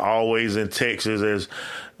again. Always in Texas as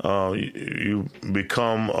you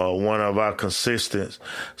become one of our consistents.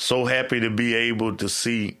 So happy to be able to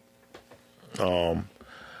see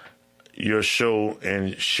your show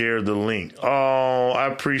and share the link. Oh, I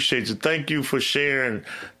appreciate you. Thank you for sharing.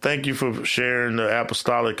 Thank you for sharing the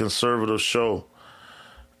Apostolic Conservative show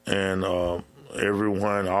and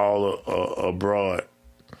everyone all abroad.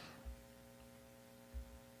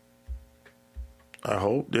 I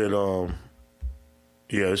hope that,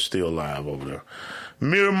 yeah, it's still live over there.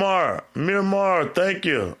 Miramar, thank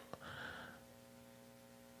you.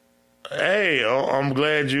 Hey, I'm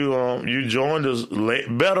glad you joined us.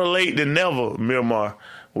 Better late than never, Miramar.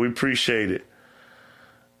 We appreciate it.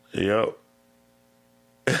 Yep.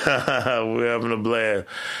 We're having a blast.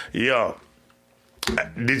 Yeah.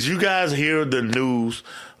 Did you guys hear the news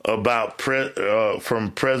about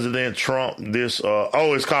from President Trump? This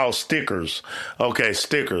it's called stickers. Okay,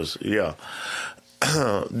 stickers. Yeah.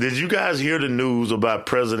 Did you guys hear the news about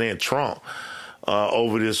President Trump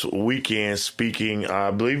over this weekend speaking?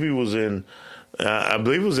 I believe he was in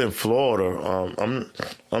Florida.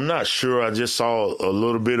 I'm not sure. I just saw a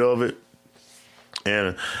little bit of it.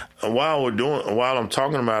 And while I'm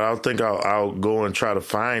talking about it, I think I'll go and try to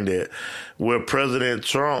find it, where President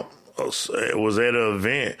Trump was at an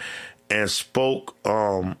event and spoke,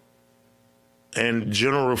 and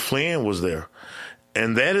General Flynn was there.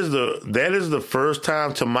 And that is the first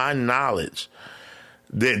time, to my knowledge,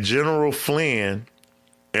 that General Flynn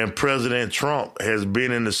and President Trump has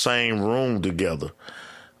been in the same room together.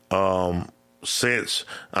 since,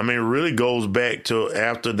 I mean, it really goes back to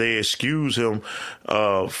after they excused him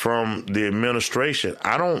from the administration.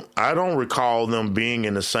 I don't recall them being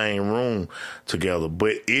in the same room together,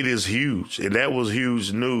 but it is huge. And that was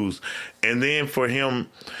huge news. And then for him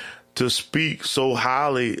to speak so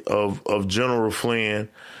highly of General Flynn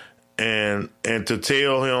and to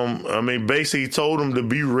tell him, I mean, basically he told him to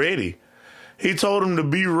be ready. He told him to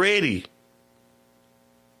be ready.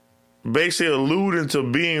 Basically alluding to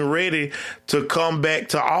being ready to come back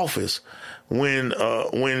to office when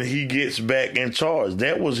he gets back in charge.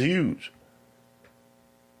 That was huge.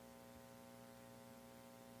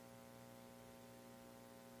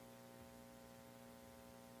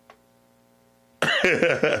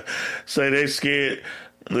 Say they scared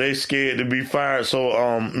to be fired. So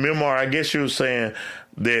Mimar, I guess you were saying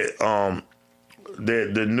that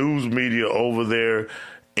that the news media over there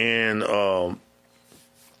in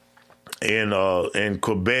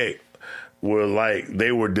Quebec were like,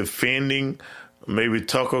 they were defending maybe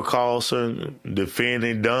Tucker Carlson,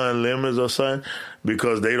 defending Don Lemons or something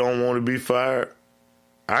because they don't want to be fired.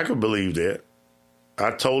 I could believe that.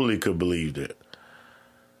 I totally could believe that.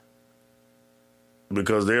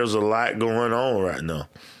 Because there's a lot going on right now.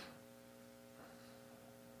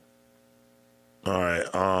 All right.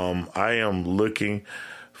 I am looking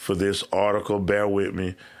for this article. Bear with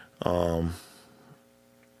me.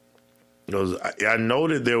 Because I know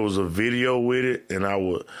that there was a video with it, and I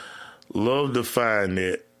would love to find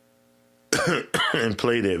it and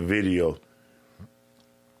play that video.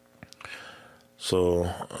 So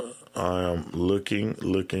I am looking.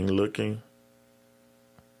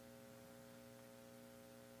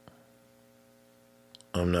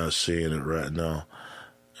 I'm not seeing it right now.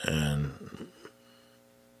 And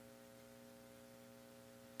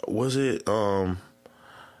was it, I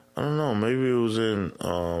don't know, maybe it was in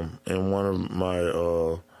one of my,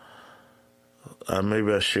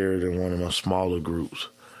 maybe I shared it in one of my smaller groups.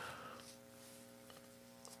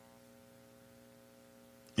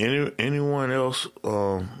 Anyone else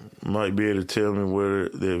might be able to tell me where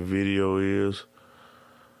that video is?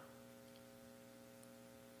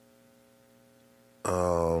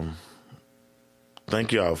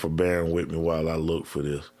 Thank y'all for bearing with me while I look for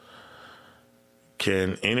this.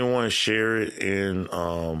 Can anyone share it in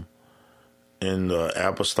the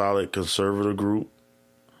Apostolic Conservative group?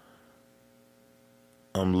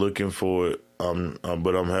 I'm looking for it,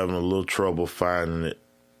 but I'm having a little trouble finding it.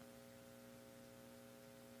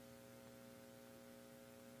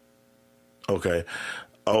 Okay.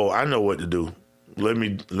 Oh, I know what to do. Let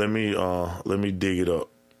me dig it up.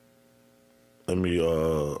 Let me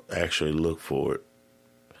actually look for it.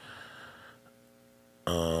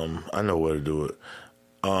 I know where to do it.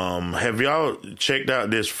 Have y'all checked out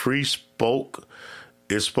this Free Spoke?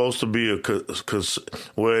 It's supposed to be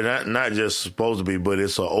not just supposed to be, but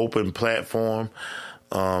it's an open platform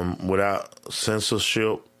without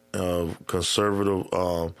censorship of conservative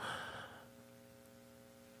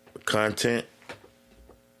content.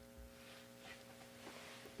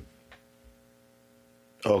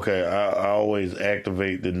 Okay, I always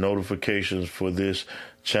activate the notifications for this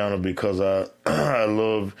channel because I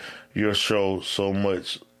love your show so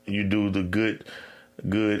much. You do the good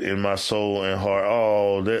in my soul and heart.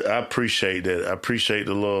 Oh, I appreciate that. I appreciate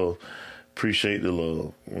the love.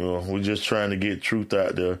 Well, we're just trying to get truth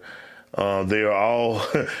out there. They are all,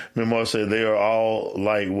 Memar said, they are all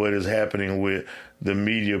like what is happening with the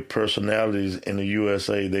media personalities in the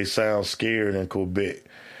USA. They sound scared in Quebec.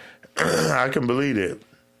 I can believe it.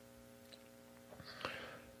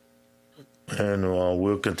 And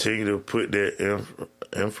we'll continue to put that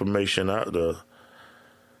information out there.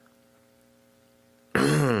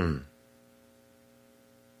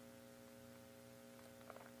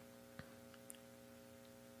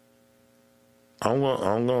 I'm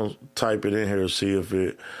gonna type it in here to see if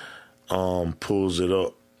it pulls it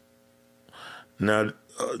up. Now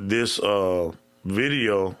this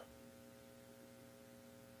video.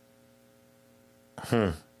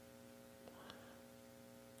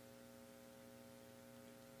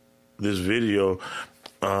 This video,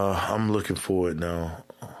 I'm looking for it now.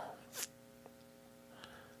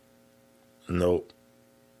 Nope.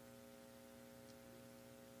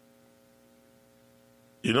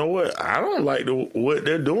 You know what? I don't like what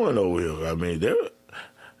they're doing over here. I mean, the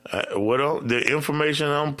information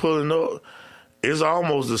I'm pulling up is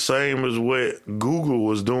almost the same as what Google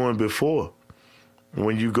was doing before.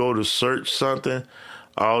 When you go to search something,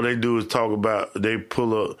 all they do is talk about. They're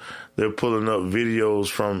pulling up videos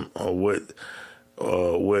from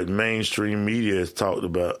what mainstream media has talked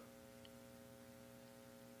about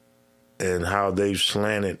and how they've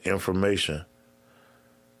slanted information.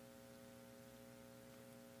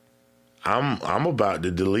 I'm about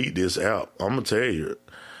to delete this app. I'm gonna tell you.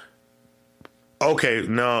 Okay,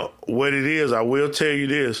 now what it is, I will tell you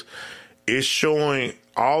this. It's showing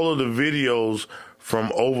all of the videos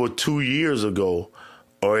from over 2 years ago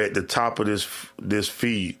are at the top of this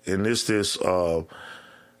feed. And this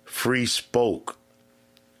Free Spoke.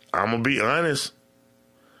 I'm gonna be honest.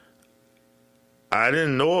 I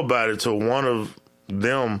didn't know about it till one of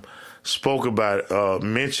them spoke about it,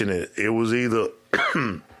 mentioned it. It was either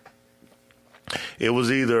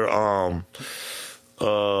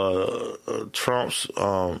Trump's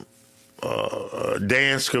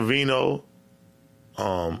Dan Scavino,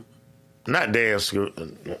 not Dan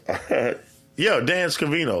Scavino, yeah, Dan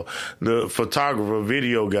Scavino, the photographer,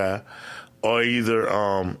 video guy, or either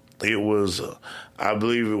it was, I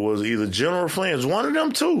believe it was either General Flynn, it's one of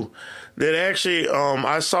them two, that actually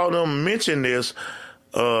I saw them mention this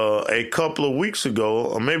a couple of weeks ago,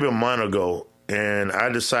 or maybe a month ago, and I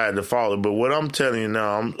decided to follow. But what I'm telling you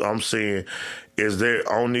now, I'm seeing is that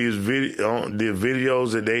on these on the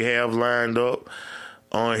videos that they have lined up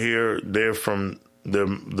on here, they're from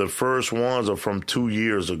the first ones are from 2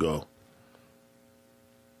 years ago.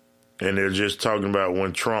 And they're just talking about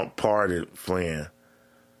when Trump pardoned Flynn.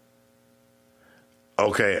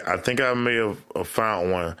 Okay, I think I may have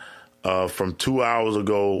found one from 2 hours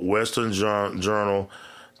ago, Western Journal.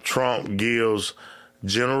 Trump gives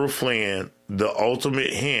General Flynn the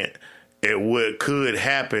ultimate hint at what could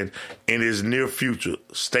happen in his near future.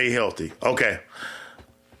 Stay healthy. Okay.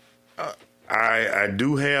 I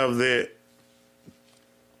do have that.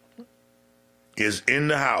 It's in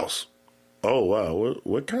the house. Oh, wow.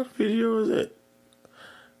 What kind of video is that?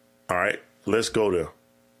 All right. Let's go there.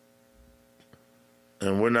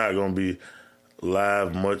 And we're not going to be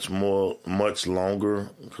live much longer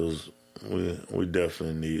because we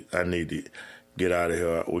definitely I need to get out of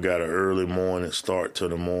here. We got an early morning start to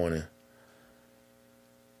the morning.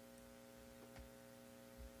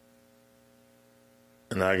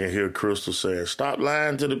 And I can hear Crystal saying, "Stop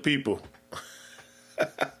lying to the people."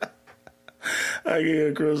 I can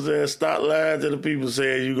hear Crystal saying, "Stop lying to the people,"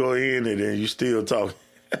 saying you go in it and you still talking.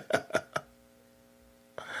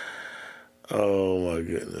 Oh my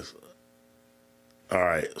goodness. All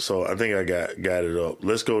right, so I think I got it up.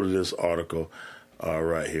 Let's go to this article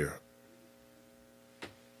right here.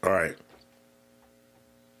 All right.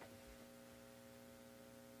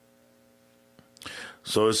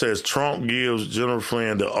 So it says Trump gives General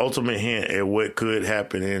Flynn the ultimate hint at what could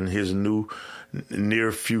happen in his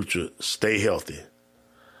near future. Stay healthy.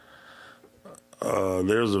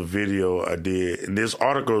 There's a video I did. And this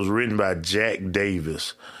article is written by Jack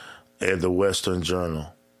Davis at the Western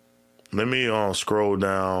Journal. Let me scroll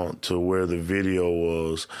down to where the video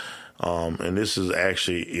was. And this is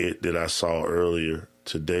actually it that I saw earlier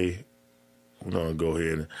today. I'm going to go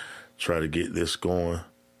ahead and try to get this going.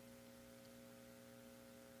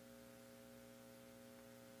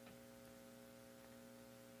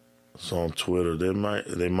 It's on Twitter. They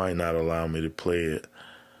might not allow me to play it.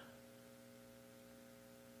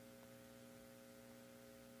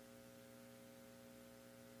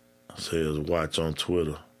 It says watch on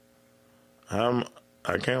Twitter.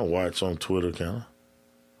 I can't watch on Twitter, can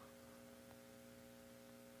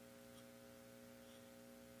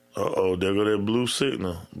I? Uh-oh, there go that blue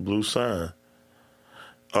signal, blue sign.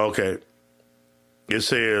 Okay. It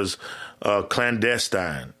says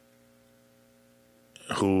clandestine,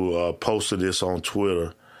 who posted this on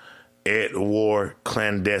Twitter, @war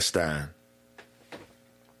clandestine.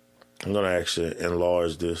 I'm going to actually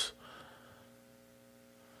enlarge this.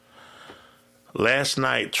 Last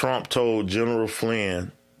night, Trump told General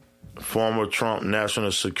Flynn, former Trump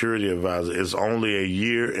National Security Advisor, it's only a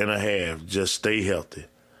year and a half. Just stay healthy.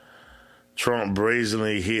 Trump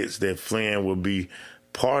brazenly hints that Flynn will be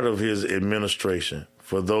part of his administration.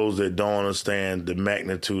 For those that don't understand the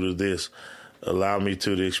magnitude of this, allow me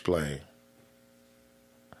to explain.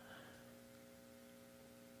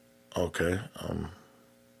 Okay.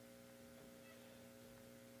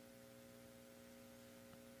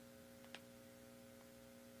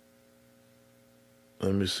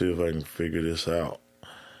 Let me see if I can figure this out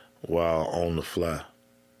while on the fly.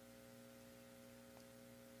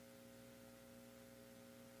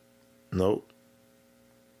 Nope.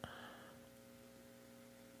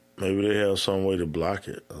 Maybe they have some way to block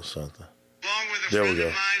it or something. Along with a there friend we go.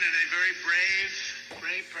 of mine and a very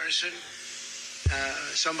brave person,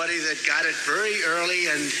 somebody that got it very early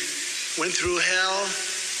and went through hell,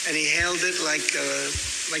 and he held it like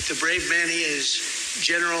the brave man he is,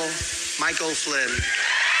 General Michael Flynn. Where's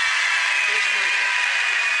Michael?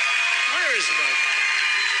 Where is Michael?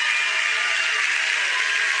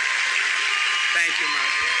 Thank you,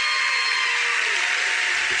 Michael.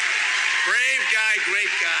 a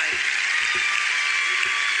great guy.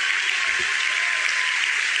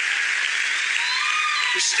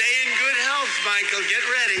 To stay in good health, Michael, get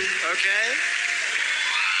ready, okay?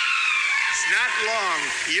 It's not long,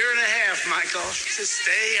 year and a half, Michael. Just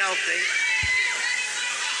stay healthy.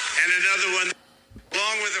 And another one,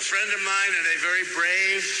 along with a friend of mine and a very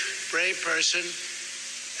brave person,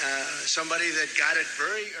 somebody that got it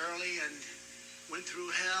very early and went through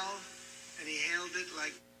hell, and he hailed it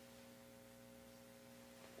like...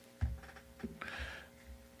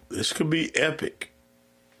 This could be epic.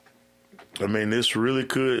 I mean, this really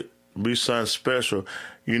could be something special.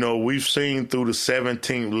 You know, we've seen through the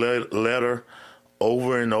 17th letter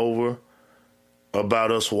over and over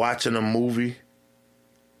about us watching a movie.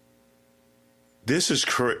 This is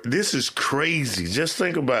crazy. Just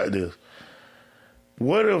think about this.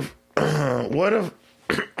 What if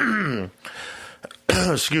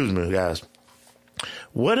excuse me, guys.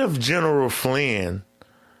 What if General Flynn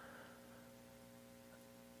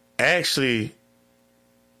actually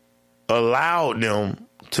allowed them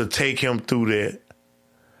to take him through that?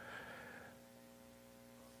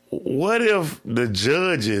 What if the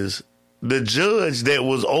judge that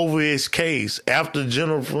was over his case after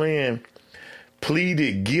General Flynn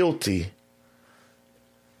pleaded guilty?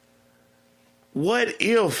 What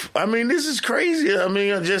if, I mean, this is crazy. I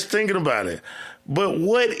mean, I'm just thinking about it. But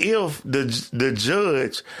what if the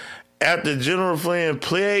judge, after General Flynn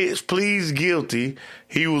pleads guilty,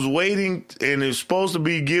 he was waiting and is supposed to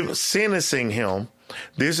be sentencing him.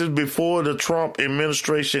 This is before the Trump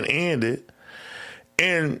administration ended.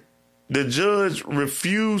 And the judge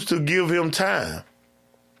refused to give him time.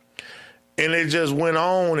 And it just went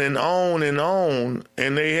on and on and on.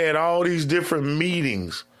 And they had all these different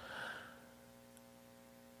meetings.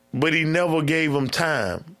 But he never gave him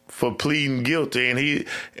time for pleading guilty.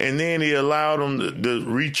 And then he allowed him to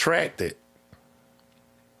retract it.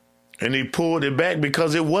 And he pulled it back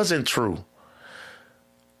because it wasn't true.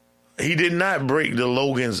 He did not break the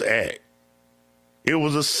Logan's Act. It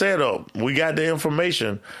was a setup. We got the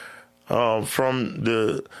information from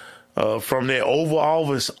their Oval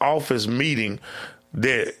Office meeting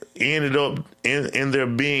that ended up in there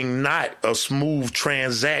being not a smooth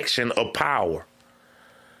transaction of power.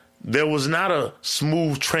 There was not a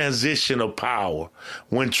smooth transition of power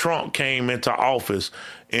when Trump came into office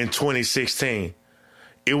in 2016.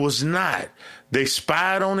 It was not. They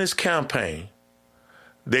spied on his campaign.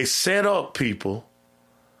 They set up people.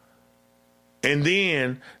 And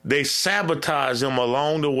then they sabotaged him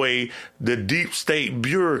along the way, the deep state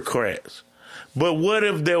bureaucrats. But what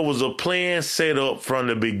if there was a plan set up from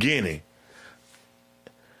the beginning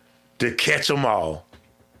to catch them all?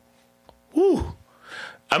 Whew.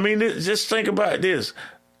 I mean, just think about this.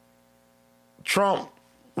 Trump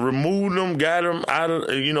removed him, got him out of,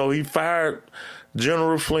 he fired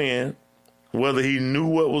General Flynn, whether he knew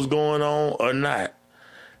what was going on or not.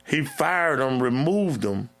 He fired him, removed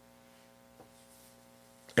him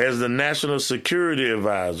as the national security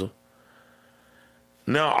advisor.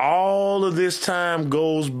 Now, all of this time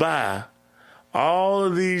goes by, all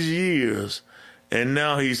of these years, and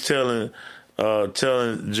now he's telling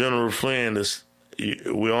General Flynn this.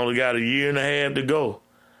 We only got a year and a half to go.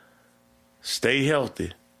 Stay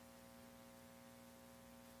healthy.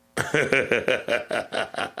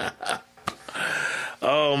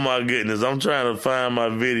 Oh my goodness! I'm trying to find my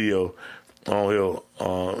video on here,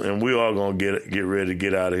 and we are gonna get ready to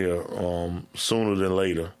get out of here sooner than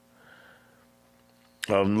later.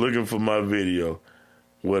 I'm looking for my video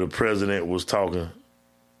where the president was talking.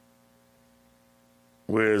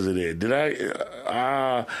 Where is it at? Did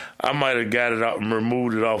I might have got it out and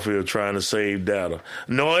removed it off here trying to save data.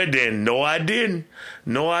 No, I didn't. No, I didn't.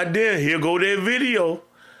 Here go that video.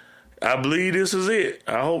 I believe this is it.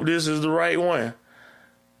 I hope this is the right one.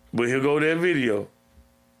 But here go that video.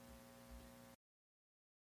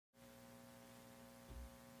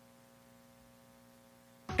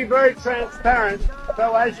 Very transparent.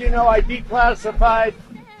 So as you know, I declassified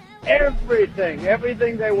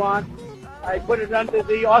everything they want. I put it under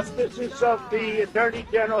the auspices of the Attorney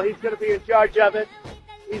General. He's going to be in charge of it.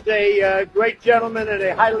 He's a great gentleman and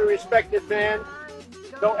a highly respected man.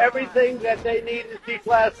 So everything that they need is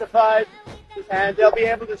declassified, and they'll be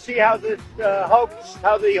able to see how this the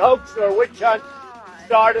hoax or witch hunt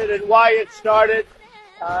started and why it started.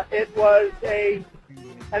 It was an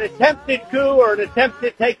attempted coup or an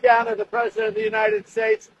attempted takedown of the President of the United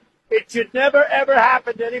States. It should never, ever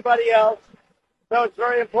happen to anybody else. So it's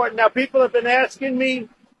very important. Now, people have been asking me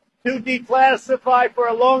to declassify for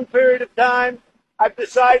a long period of time. I've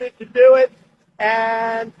decided to do it,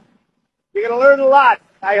 and you're going to learn a lot.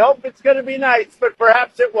 I hope it's going to be nice, but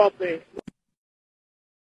perhaps it won't be.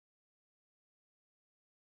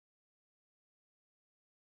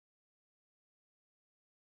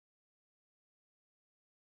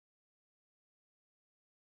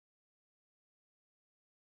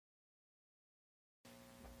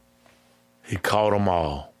 He caught them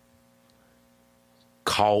all.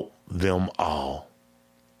 Caught them all.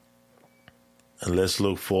 And let's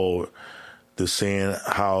look forward to seeing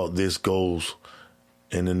how this goes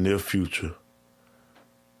in the near future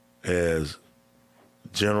as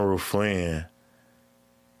General Flynn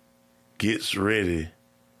gets ready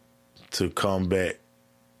to come back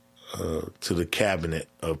to the cabinet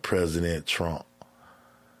of President Trump.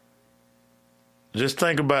 Just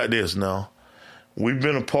think about this now. We've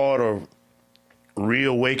been a part of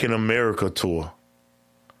Reawaken America tour.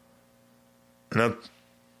 Now,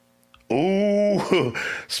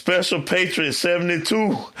 Special Patriot 72.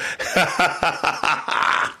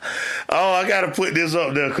 Oh, I got to put this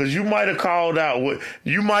up there because you might have called out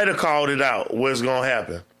what's going to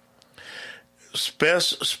happen.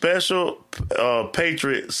 Special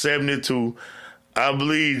Patriot 72, I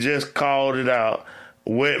believe, just called it out.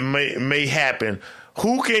 What may happen?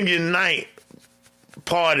 Who can unite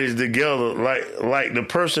parties together like the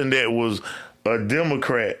person that was a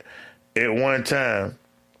Democrat at one time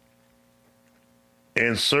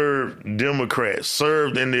and served in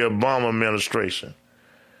the Obama administration?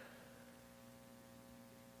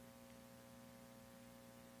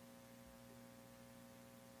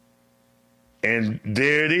 And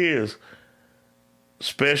there it is.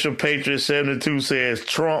 Special Patriot 72 says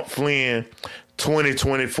Trump Flynn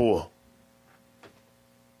 2024.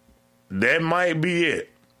 That might be it.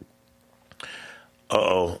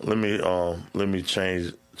 Let me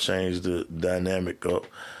change the dynamic up.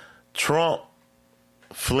 Trump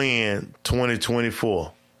Flynn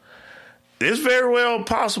 2024. It's very well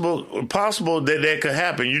possible that could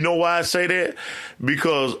happen. You know why I say that?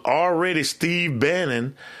 Because already Steve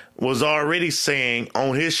Bannon was already saying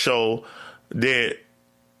on his show that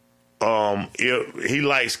he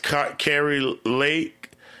likes Carrie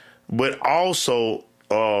Lake, but also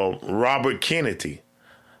Robert Kennedy.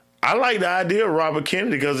 I like the idea of Robert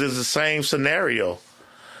Kennedy because it's the same scenario,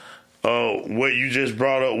 what you just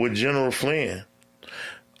brought up with General Flynn.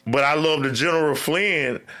 But I love the General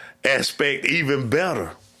Flynn aspect even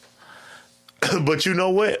better. But you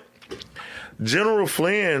know what? General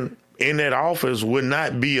Flynn in that office would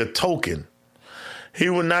not be a token. He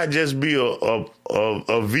would not just be a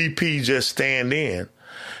VP just stand in.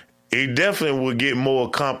 He definitely would get more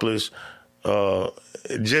accomplished.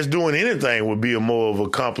 Just doing anything would be a more of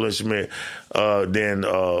accomplishment than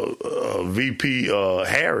VP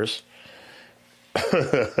Harris.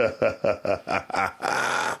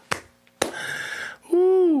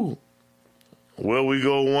 Woo. Where we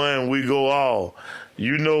go one, we go all.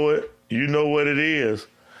 You know it. You know what it is.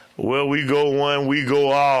 Where we go one, we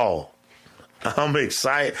go all. I'm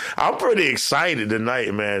excited. I'm pretty excited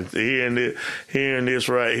tonight, man, hearing this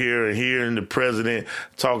right here and hearing the president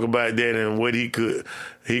talk about that and what he could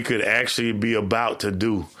actually be about to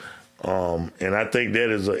do. And I think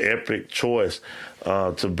that is an epic choice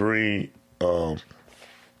to bring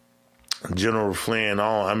General Flynn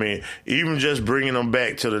on. I mean, even just bringing him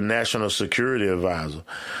back to the National Security Advisor.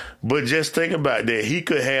 But just think about that. He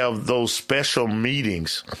could have those special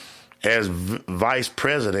meetings as vice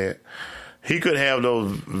president. He could have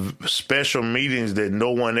those special meetings that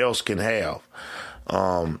no one else can have,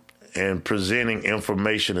 and presenting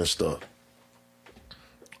information and stuff.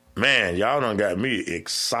 Man, y'all done got me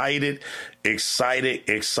excited.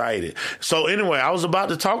 So anyway, I was about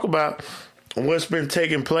to talk about what's been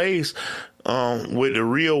taking place with the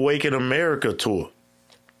Reawaken America tour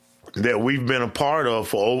that we've been a part of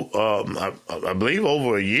for, I believe,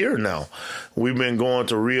 over a year now. We've been going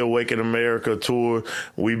to Reawaken America tour.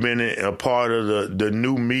 We've been a part of the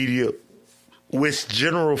new media, which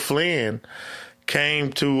General Flynn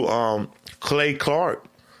came to Clay Clark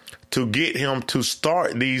to get him to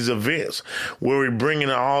start these events where we're bringing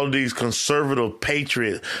all these conservative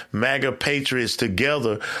patriots, MAGA patriots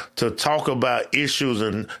together to talk about issues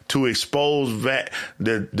and to expose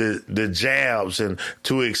the jabs and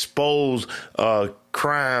to expose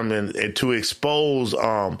crime and to expose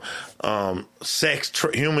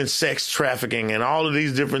human sex trafficking and all of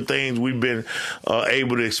these different things we've been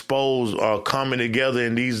able to expose coming together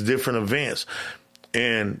in these different events.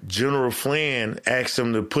 And General Flynn asked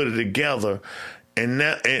him to put it together. And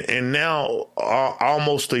now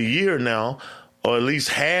almost a year now, or at least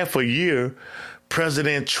half a year,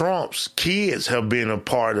 President Trump's kids have been a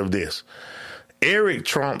part of this. Eric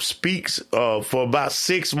Trump speaks for about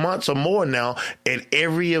 6 months or more now at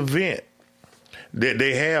every event that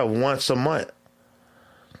they have once a month.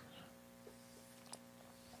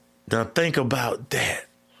 Now think about that.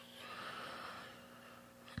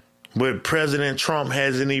 But President Trump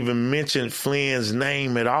hasn't even mentioned Flynn's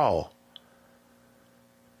name at all.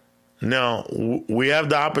 Now, we have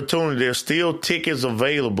the opportunity. There's still tickets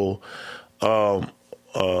available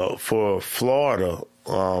for Florida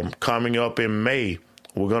coming up in May.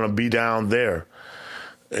 We're going to be down there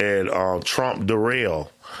at Trump Darrell.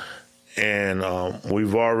 And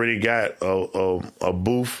we've already got a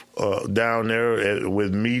booth down there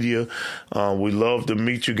with media. We love to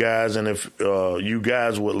meet you guys. And if you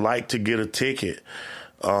guys would like to get a ticket,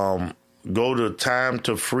 go to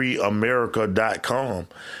timetofreeamerica.com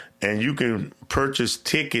and you can purchase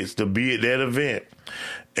tickets to be at that event.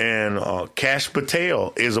 And Cash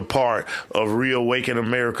Patel is a part of Reawaken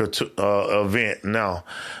America event now,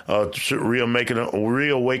 Reawaken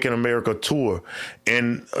America tour.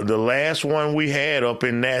 And the last one we had up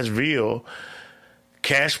in Nashville,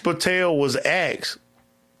 Cash Patel was asked,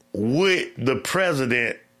 would the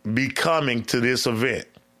president be coming to this event?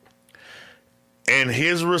 And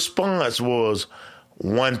his response was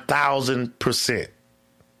 1,000%.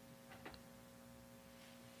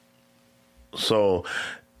 So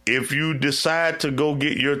if you decide to go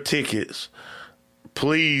get your tickets,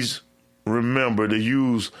 please remember to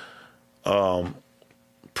use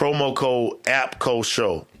promo code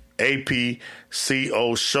APCO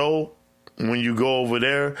APCO show. When you go over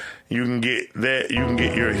there, you can get that. You can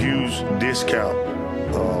get your huge discount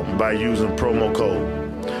by using promo code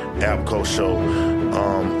APCO show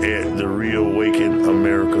at the Reawaken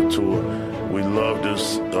America tour. We love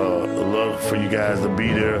this, love for you guys to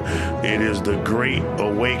be there. It is the Great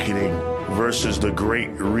Awakening versus the Great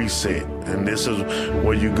Reset. And this is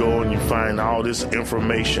where you go and you find all this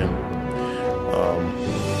information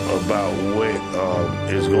about what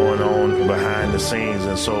is going on behind the scenes.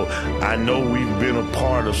 And so I know we've been a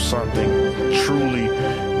part of something truly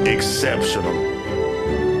exceptional.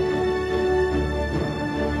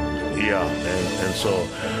 Yeah, and so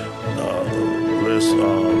let's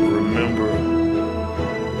remember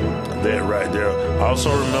that right there.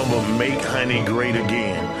 Also remember, make honey great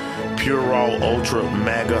again. Pure Raw Ultra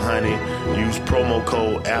MAGA honey. Use promo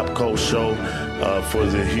code APCO show for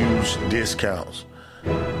the huge discounts.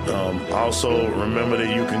 Also remember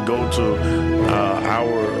that you can go to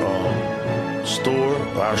our store,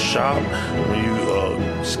 our shop, when you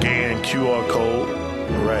scan QR code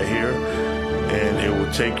right here, and it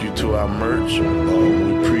will take you to our merch.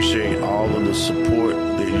 We appreciate all of the support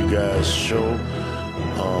that you guys show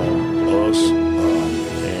us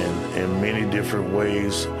in many different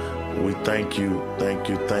ways. We thank you.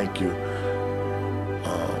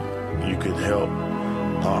 You could help.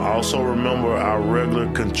 Also remember our regular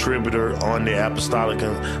contributor on the Apostolic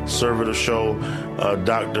Conservative Show,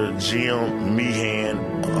 Dr. Jim Meehan.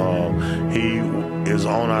 He is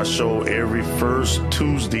on our show every first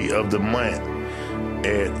Tuesday of the month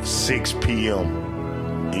at 6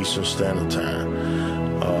 p.m. Eastern Standard Time.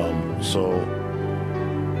 So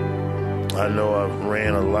I know I've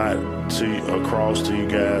ran a lot across to you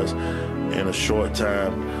guys in a short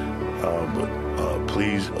time, but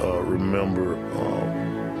please remember,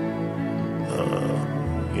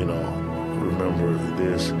 remember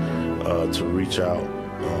this, to reach out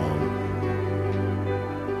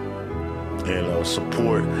and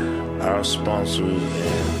support our sponsors,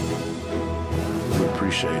 and we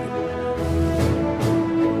appreciate it.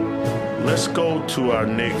 Let's go to our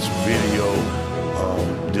next video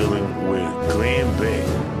dealing with Glenn Beck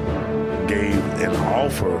gave an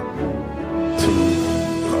offer to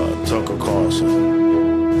Tucker Carson.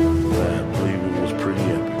 I believe it was pretty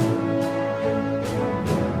epic.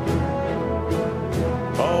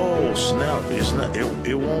 Oh snap! It's not.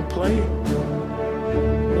 It won't play.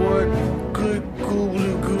 What good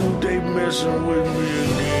googly goo? They messing with me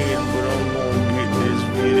again. But I'm gonna get this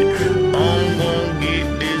video. I'm gonna get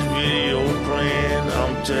this video playing.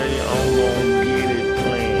 I'm telling you, I'm gonna get it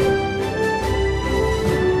playing.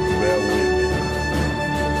 Bear with me.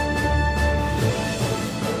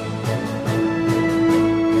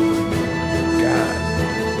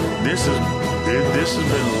 This has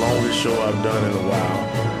been the longest show I've done in a while.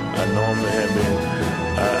 I normally have been,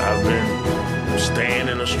 I've been staying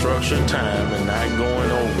in a structured time and not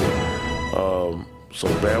going over. So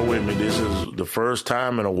bear with me. This is the first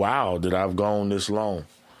time in a while that I've gone this long.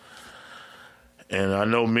 And I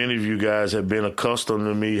know many of you guys have been accustomed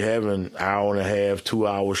to me having hour and a half, 2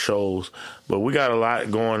 hour shows, but we got a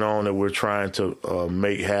lot going on that we're trying to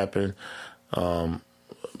make happen.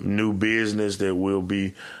 New business that we'll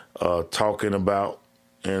be talking about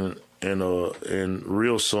in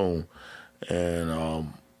real soon,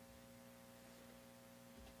 and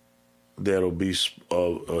that'll be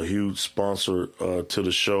a huge sponsor to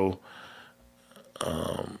the show,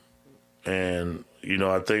 and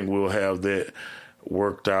I think we'll have that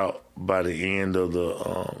worked out by the end of the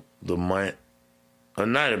the month, or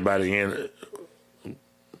not by the end,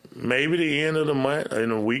 maybe the end of the month,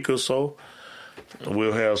 in a week or so,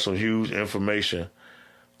 we'll have some huge information.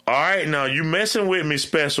 All right, now you messing with me,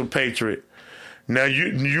 Special Patriot. Now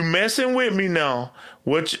you messing with me now.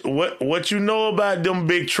 What you know about them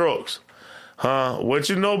big trucks? Huh? What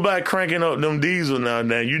you know about cranking up them diesel now?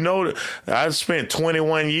 Now you know that I spent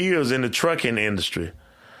 21 years in the trucking industry.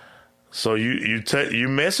 So you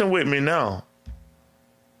messing with me now.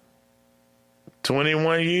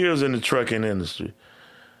 21 years in the trucking industry.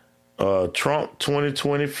 Trump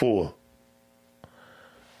 2024.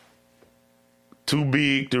 Too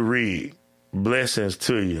big to read. Blessings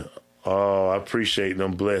to you. Oh, I appreciate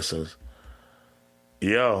them blessings.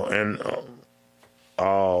 Yo, and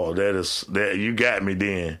that you got me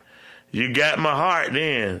then. You got my heart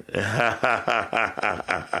then.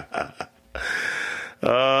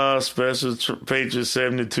 Special Patriot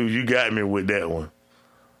 72, you got me with that one.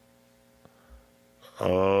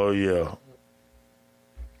 Oh yeah.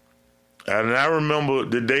 And I remember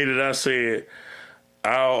the day that I said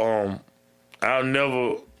I'll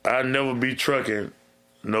never be trucking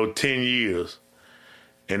no 10 years.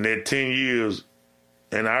 And that 10 years,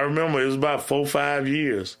 and I remember it was about 4 or 5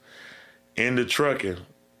 years into trucking.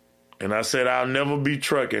 And I said, I'll never be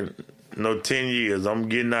trucking no 10 years. I'm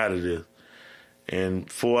getting out of this. And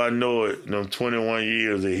before I know it, them 21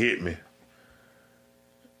 years, it hit me.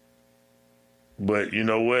 But you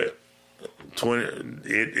know what?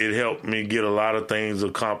 It helped me get a lot of things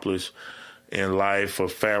accomplished in life for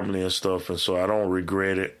family and stuff. And so I don't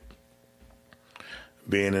regret it.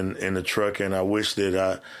 Being in the truck, and I wish that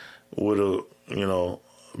I would have,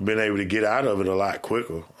 been able to get out of it a lot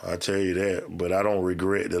quicker. I tell you that, but I don't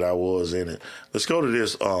regret that I was in it. Let's go to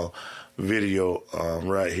this video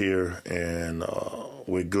right here, and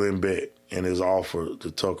with Glenn Beck and his offer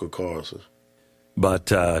to Tucker Carlson. But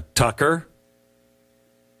Tucker,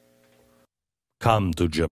 come to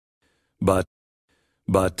Jamaica.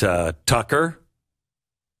 But Tucker,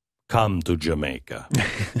 come to Jamaica.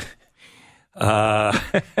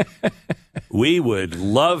 We would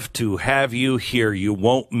love to have you here. You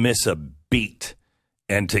won't miss a beat.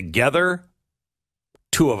 And together,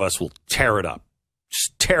 two of us will tear it up.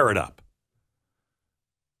 Just tear it up.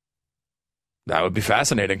 That would be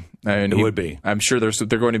fascinating. It would be. I'm sure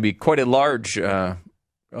they're going to be quite a large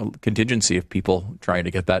contingency of people trying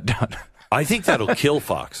to get that done. I think that'll kill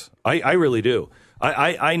Fox. I really do.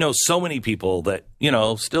 I know so many people that,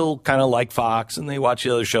 still kind of like Fox and they watch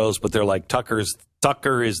the other shows, but they're like, Tucker is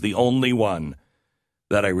the only one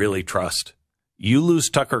that I really trust. You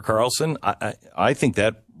lose Tucker Carlson, I think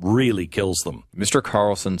that really kills them. Mr.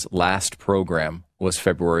 Carlson's last program was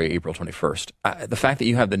April 21st. The fact that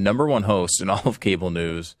you have the number one host in all of cable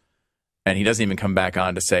news and he doesn't even come back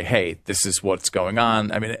on to say, hey, this is what's going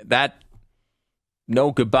on. I mean,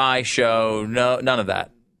 no goodbye show, no, none of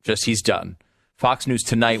that. Just he's done. Fox News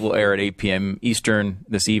Tonight will air at 8 p.m. Eastern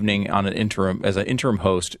this evening as an interim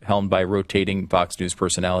host helmed by rotating Fox News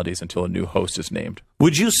personalities until a new host is named.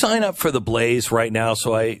 Would you sign up for the Blaze right now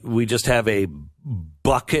so we just have a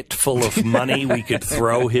bucket full of money we could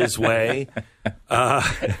throw his way?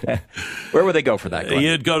 Where would they go for that, Glenn?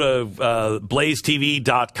 You'd go to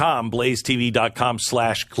blazetv.com,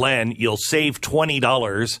 blazetv.com/Glenn. You'll save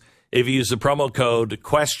 $20 if you use the promo code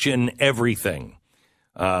QuestionEverything.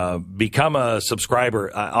 Become a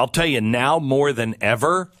subscriber. I'll tell you now more than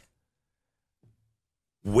ever,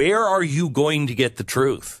 where are you going to get the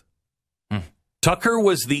truth? Tucker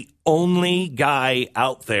was the only guy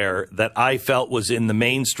out there that I felt was in the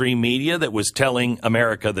mainstream media that was telling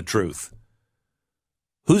America the truth.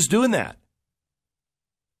 Who's doing that?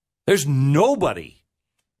 There's nobody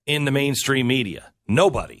in the mainstream media.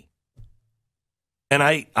 Nobody. And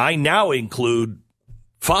I now include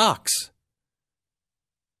Fox.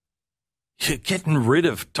 Getting rid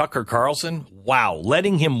of Tucker Carlson? Wow.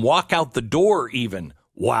 Letting him walk out the door even?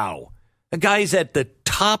 Wow. The guy's at the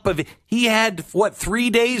top of it. He had, 3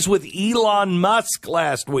 days with Elon Musk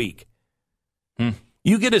last week.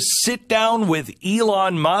 You get to sit down with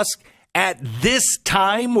Elon Musk at this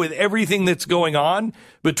time with everything that's going on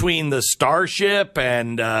between the Starship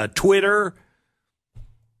and Twitter.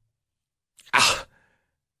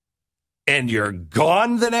 And you're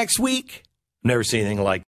gone the next week? Never seen anything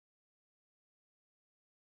like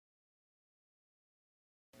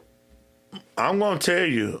I'm going to tell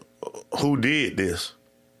you who did this.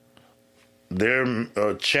 There's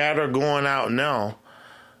chatter going out now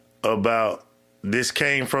about this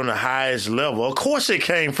came from the highest level. Of course it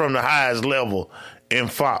came from the highest level in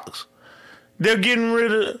Fox. They're getting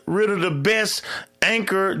rid of the best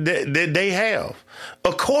anchor that they have.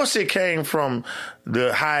 Of course it came from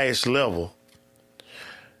the highest level.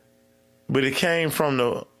 But it came from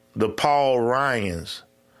the Paul Ryans,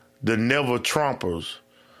 the Never Trumpers.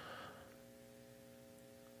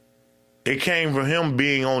 It came from him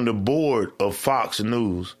being on the board of Fox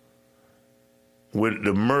News with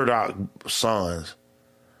the Murdoch sons.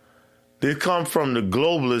 They come from the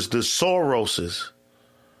globalists, the Soroses,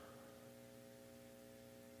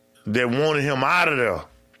 that wanted him out of there.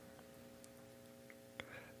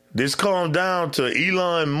 This comes down to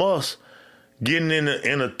Elon Musk getting in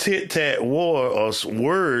a tit-tat war or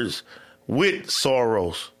words with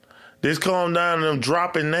Soros. This comes down to them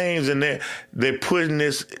dropping names, and they're putting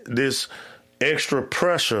this extra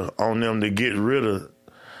pressure on them to get rid of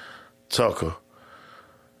Tucker.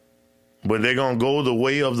 But they're going to go the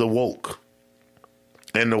way of the woke.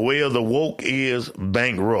 And the way of the woke is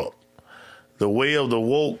bankrupt. The way of the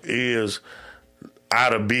woke is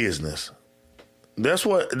out of business.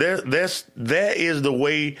 That is the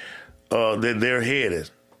way that they're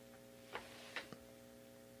headed.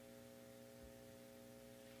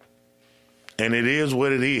 And it is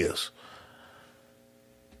what it is.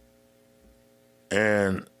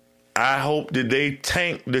 And I hope that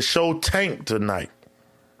the show tanked tonight.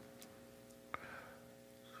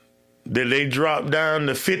 That they drop down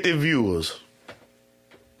to 50 viewers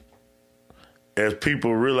as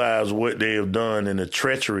people realize what they have done and the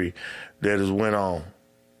treachery that has went on.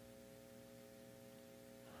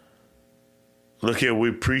 Look here, we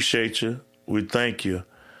appreciate you. We thank you.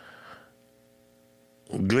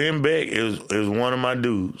 Glenn Beck is one of my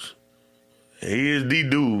dudes. He is the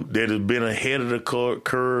dude that has been ahead of the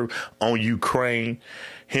curve on Ukraine.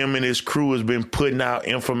 Him and his crew has been putting out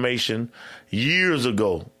information years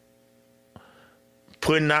ago,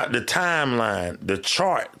 putting out the timeline, the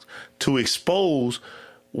chart to expose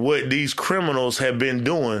what these criminals have been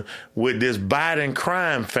doing with this Biden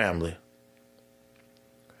crime family.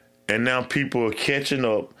 And now people are catching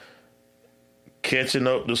up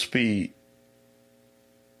to speed.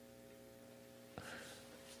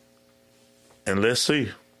 And let's see.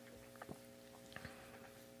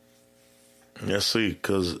 Let's see,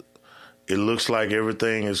 because it looks like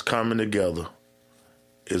everything is coming together.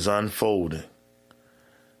 It's unfolding.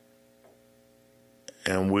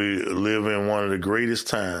 And we live in one of the greatest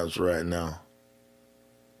times right now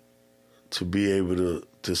to be able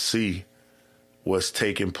to see what's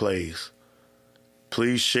taking place.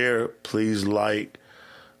 Please share, please like.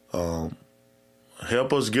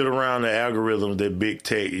 Help us get around the algorithms that big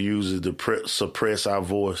tech uses to suppress our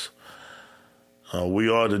voice. We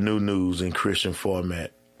are the new news in Christian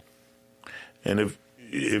format. And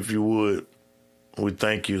if you would, we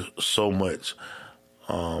thank you so much.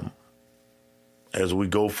 As we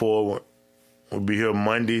go forward, we'll be here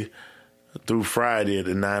Monday through Friday at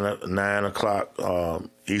 9 o'clock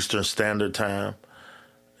Eastern Standard Time.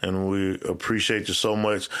 And we appreciate you so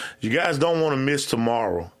much. You guys don't want to miss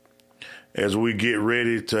tomorrow as we get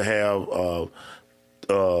ready to have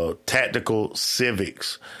Tactical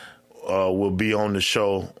Civics will be on the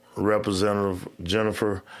show. Representative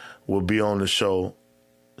Jennifer will be on the show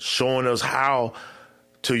showing us how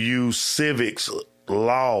to use civics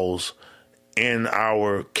laws in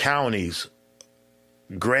our counties,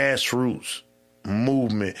 grassroots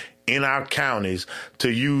movement in our counties, to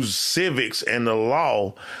use civics and the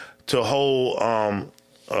law to hold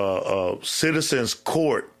citizens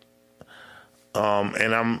court.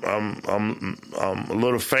 And I'm a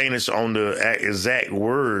little faint on the exact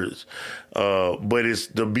words, but it's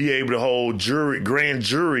to be able to hold grand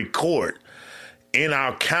jury court in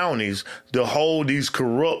our counties to hold these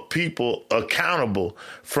corrupt people accountable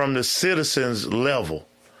from the citizens level.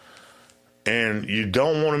 And you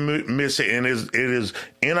don't want to miss it. And it is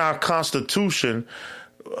in our Constitution,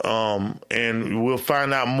 and we'll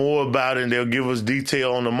find out more about it, and they'll give us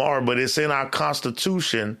detail on tomorrow, but it's in our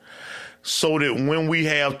Constitution so that when we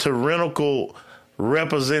have tyrannical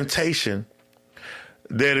representation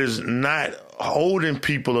that is not holding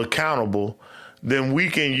people accountable, then we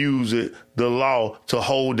can use the law to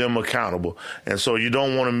hold them accountable. And so you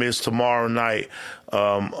don't want to miss tomorrow night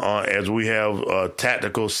as we have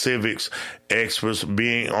tactical civics experts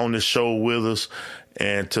being on the show with us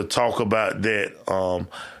and to talk about that.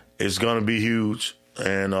 It's going to be huge.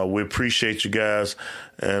 And we appreciate you guys.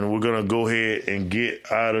 And we're going to go ahead and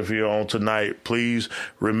get out of here on tonight. Please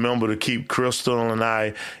remember to keep Crystal and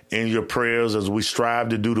I in your prayers as we strive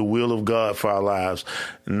to do the will of God for our lives,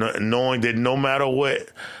 knowing that no matter what,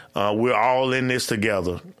 we're all in this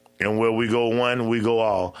together. And where we go one, we go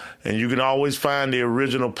all. And you can always find the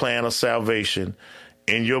original plan of salvation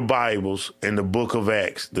in your Bibles in the book of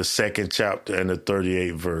Acts, the 2nd chapter and the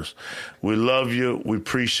 38th verse. We love you. We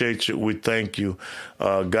appreciate you. We thank you.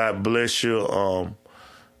 God bless you.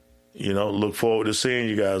 Look forward to seeing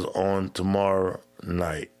you guys on tomorrow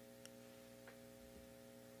night.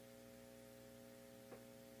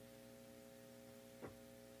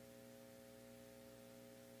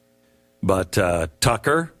 But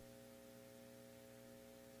Tucker,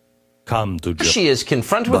 come to Japan. She is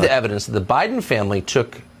confronted with the evidence that the Biden family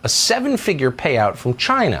took a 7-figure payout from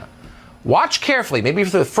China. Watch carefully, maybe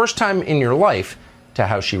for the first time in your life, to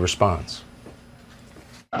how she responds.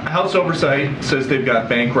 House Oversight says they've got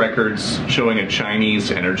bank records showing a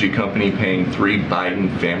Chinese energy company paying 3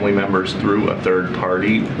 Biden family members through a third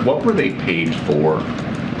party. What were they paid for?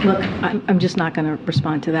 Look, I'm just not going to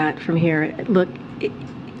respond to that from here. Look,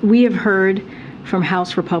 we have heard from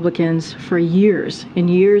House Republicans for years and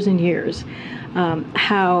years and years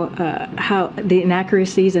how the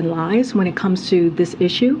inaccuracies and lies when it comes to this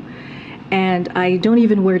issue. And I don't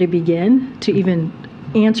even know where to begin to even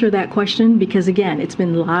answer that question, because again, it's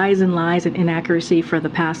been lies and lies and inaccuracy for the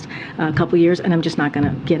past couple years, and I'm just not going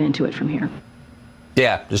to get into it from here.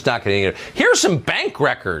 Yeah, just not going to get it. Here's some bank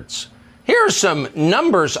records. Here are some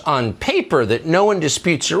numbers on paper that no one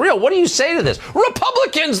disputes are real. What do you say to this?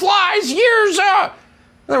 Republicans lies years. In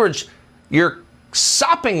other words, you're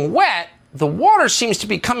sopping wet. The water seems to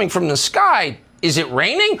be coming from the sky. Is it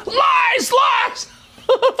raining? Lies, lies.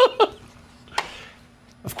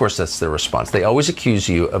 Of course, that's their response. They always accuse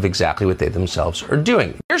you of exactly what they themselves are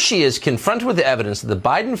doing. Here she is confronted with the evidence that the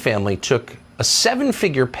Biden family took a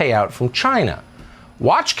 7-figure payout from China.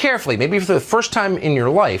 Watch carefully, maybe for the first time in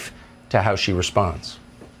your life, to how she responds.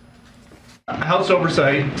 House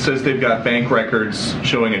Oversight says they've got bank records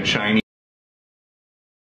showing a Chinese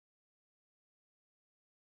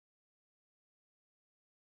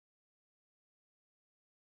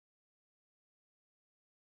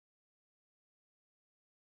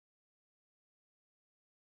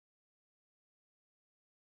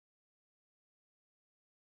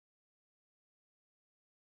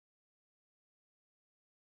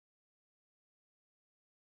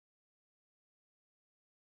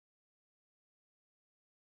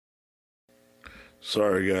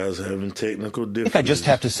Sorry, guys, having technical difficulties. I think I just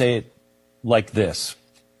have to say it like this.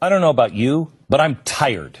 I don't know about you, but I'm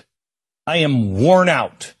tired. I am worn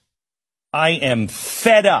out. I am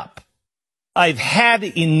fed up. I've had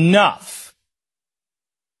enough.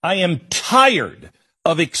 I am tired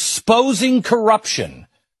of exposing corruption,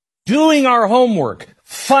 doing our homework,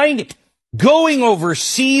 going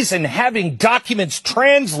overseas and having documents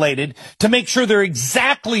translated to make sure they're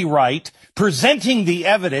exactly right, presenting the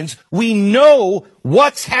evidence. We know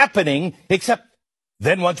what's happening, except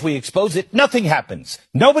then once we expose it, nothing happens.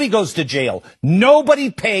 Nobody goes to jail. Nobody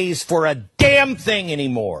pays for a damn thing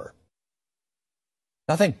anymore.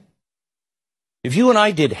 Nothing. If you and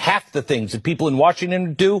I did half the things that people in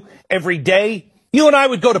Washington do every day, you and I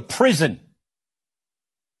would go to prison.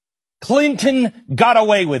 Clinton got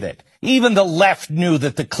away with it. Even the left knew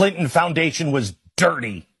that the Clinton Foundation was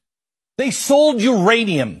dirty. They sold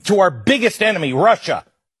uranium to our biggest enemy, Russia.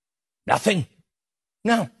 Nothing.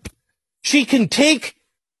 No. She can take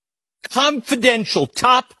confidential,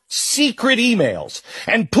 top secret emails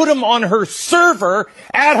and put them on her server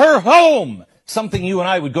at her home. Something you and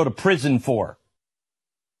I would go to prison for.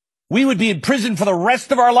 We would be in prison for the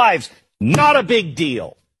rest of our lives. Not a big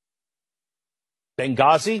deal.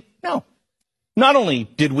 Benghazi? No. Not only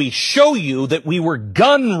did we show you that we were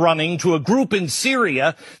gun running to a group in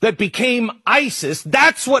Syria that became ISIS,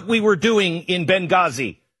 that's what we were doing in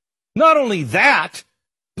Benghazi. Not only that,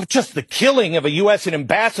 but just the killing of a U.S.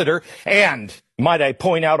 ambassador, and, might I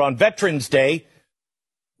point out on Veterans Day,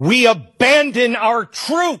 we abandon our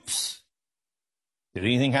troops. Did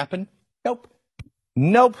anything happen? Nope.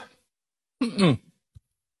 Nope. Mm-mm.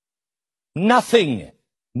 Nothing.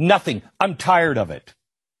 Nothing. I'm tired of it.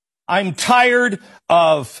 I'm tired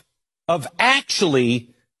of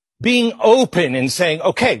actually being open and saying,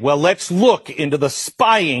 okay, well, let's look into the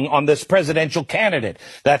spying on this presidential candidate.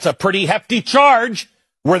 That's a pretty hefty charge.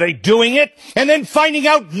 Were they doing it? And then finding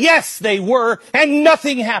out, yes, they were, and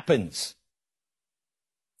nothing happens.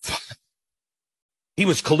 He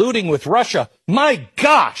was colluding with Russia. My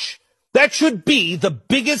gosh. That should be the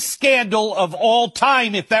biggest scandal of all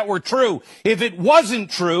time if that were true. If it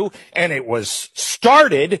wasn't true, and it was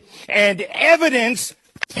started, and evidence,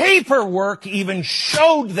 paperwork even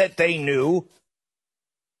showed that they knew,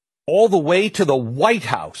 all the way to the White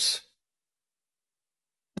House,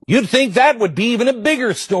 you'd think that would be even a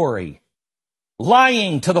bigger story.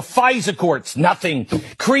 Lying to the FISA courts, nothing.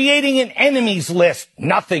 Creating an enemies list,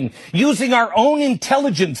 nothing. Using our own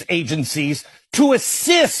intelligence agencies to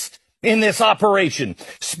assist in this operation.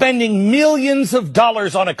 Spending millions of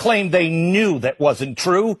dollars on a claim they knew that wasn't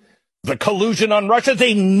true. The collusion on Russia,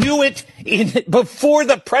 they knew it before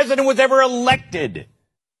the president was ever elected.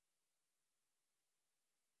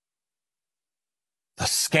 The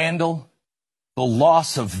scandal, the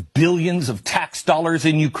loss of billions of tax dollars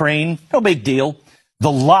in Ukraine, no big deal.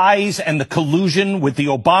 The lies and the collusion with the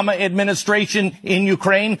Obama administration in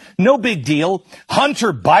Ukraine, no big deal.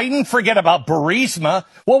 Hunter Biden, forget about Burisma.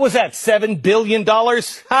 What was that, $7 billion?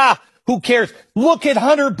 Ha! Who cares? Look at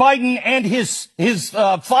Hunter Biden and his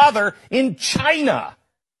father in China.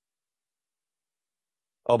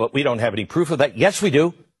 Oh, but we don't have any proof of that. Yes, we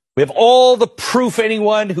do. We have all the proof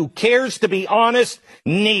anyone who cares to be honest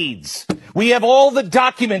needs. We have all the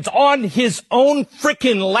documents on his own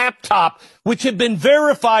frickin' laptop, which have been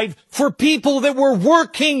verified for people that were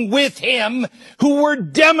working with him, who were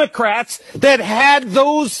Democrats that had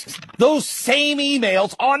those same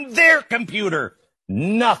emails on their computer.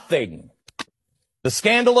 Nothing. The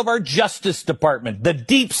scandal of our Justice Department, the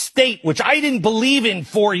deep state, which I didn't believe in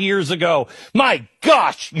 4 years ago. My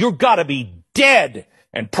gosh, you've got to be dead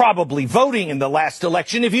and probably voting in the last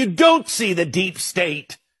election if you don't see the deep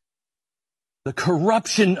state. The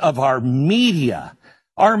corruption of our media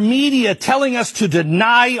telling us to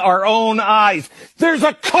deny our own eyes. There's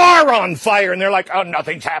a car on fire, and they're like, oh,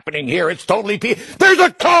 nothing's happening here. It's totally peaceful. There's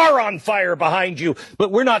a car on fire behind you,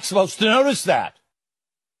 but we're not supposed to notice that.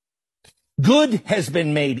 Good has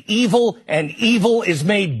been made evil, and evil is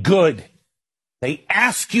made good. They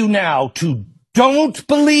ask you now to don't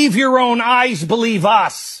believe your own eyes, believe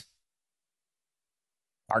us.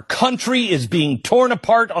 Our country is being torn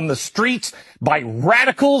apart on the streets by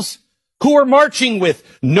radicals who are marching with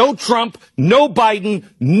no Trump, no Biden,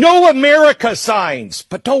 no America signs.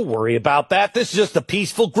 But don't worry about that. This is just a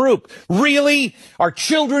peaceful group. Really? Our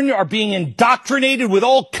children are being indoctrinated with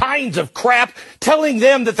all kinds of crap, telling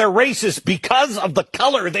them that they're racist because of the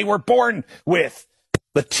color they were born with.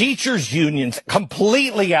 The teachers' unions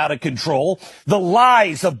completely out of control. The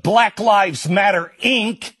lies of Black Lives Matter,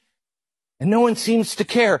 Inc., and no one seems to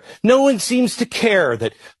care. No one seems to care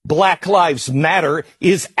that Black Lives Matter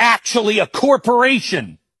is actually a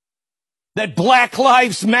corporation. That Black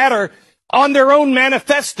Lives Matter, on their own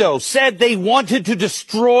manifesto, said they wanted to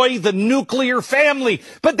destroy the nuclear family.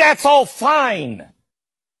 But that's all fine.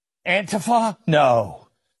 Antifa? No.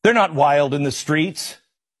 They're not wild in the streets.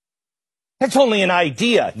 That's only an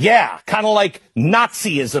idea. Yeah, kind of like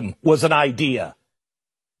Nazism was an idea.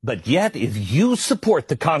 But yet, if you support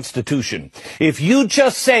the Constitution, if you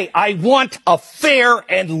just say, I want a fair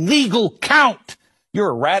and legal count, you're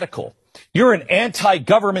a radical. You're an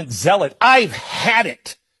anti-government zealot. I've had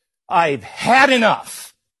it. I've had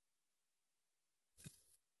enough.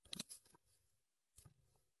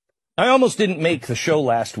 I almost didn't make the show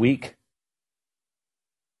last week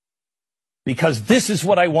because this is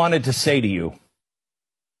what I wanted to say to you.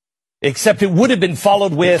 Except it would have been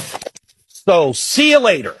followed with, so, see you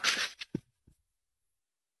later.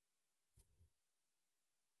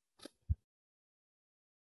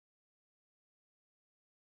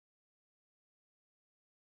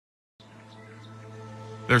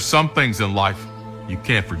 There's some things in life you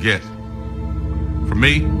can't forget. For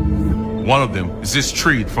me, one of them is this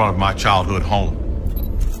tree in front of my childhood home.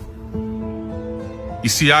 You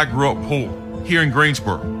see, I grew up poor here in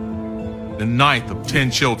Greensboro, the ninth of 10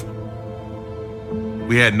 children.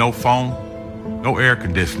 We had no phone, no air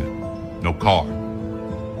conditioning, no car.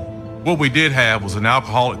 What we did have was an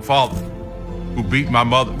alcoholic father who beat my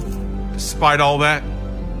mother. Despite all that,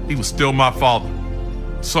 he was still my father,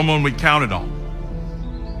 someone we counted on.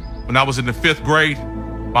 When I was in the 5th grade,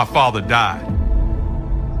 my father died.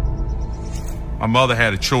 My mother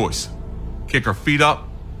had a choice: kick her feet up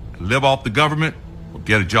and live off the government or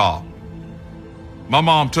get a job. My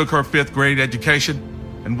mom took her 5th grade education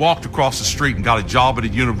and walked across the street and got a job at a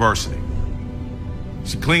university.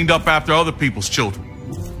 She cleaned up after other people's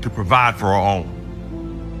children to provide for her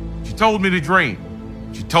own. She told me to dream.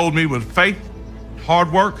 She told me with faith,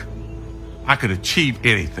 hard work, I could achieve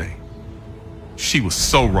anything. She was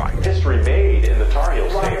so right. History made in the Tar Heel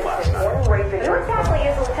State last night. Who exactly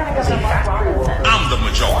is Lieutenant Governor Mark Robinson? I'm the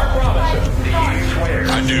majority.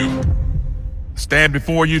 I do. I stand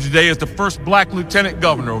before you today as the first black lieutenant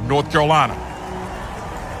governor of North Carolina.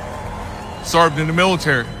 Served in the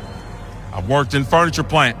military. I've worked in furniture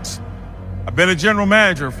plants. I've been a general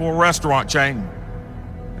manager for a restaurant chain.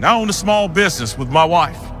 And I own a small business with my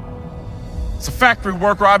wife. As a factory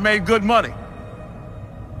worker, I made good money.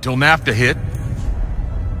 Till NAFTA hit,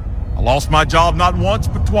 I lost my job not once,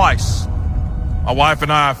 but twice. My wife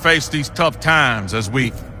and I have faced these tough times as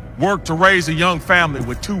we work to raise a young family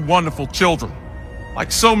with 2 wonderful children.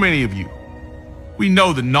 Like so many of you, we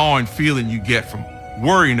know the gnawing feeling you get from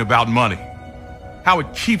worrying about money, how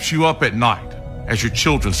it keeps you up at night as your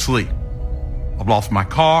children sleep. I've lost my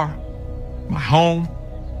car, my home,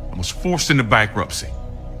 and was forced into bankruptcy.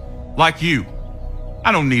 Like you,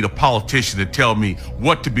 I don't need a politician to tell me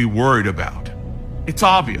what to be worried about. It's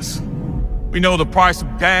obvious. We know the price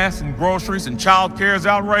of gas and groceries and childcare is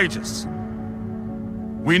outrageous.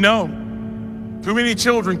 We know too many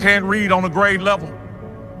children can't read on a grade level,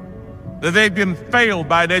 that they've been failed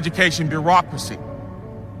by an education bureaucracy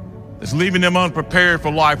that's leaving them unprepared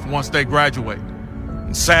for life once they graduate.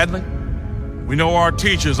 And sadly, we know our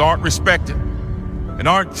teachers aren't respected and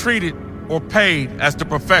aren't treated or paid as the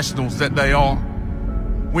professionals that they are.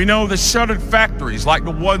 We know that shuttered factories like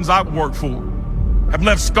the ones I've worked for have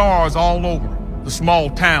left scars all over the small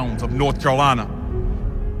towns of North Carolina.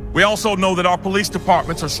 We also know that our police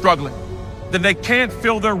departments are struggling, that they can't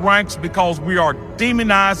fill their ranks because we are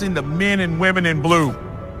demonizing the men and women in blue.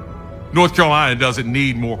 North Carolina doesn't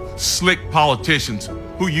need more slick politicians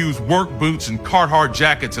who use work boots and Carhartt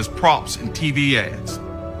jackets as props in TV ads.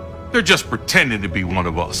 They're just pretending to be one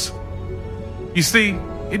of us. You see,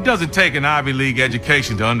 it doesn't take an Ivy League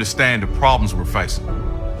education to understand the problems we're facing.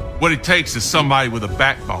 What it takes is somebody with a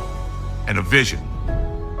backbone and a vision,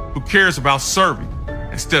 who cares about serving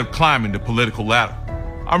instead of climbing the political ladder.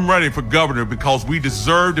 I'm running for governor because we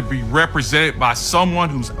deserve to be represented by someone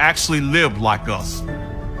who's actually lived like us.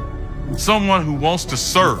 Someone who wants to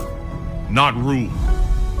serve, not rule.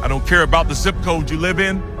 I don't care about the zip code you live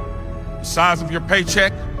in, the size of your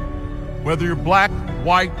paycheck, whether you're black,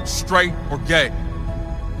 white, straight, or gay.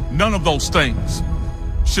 None of those things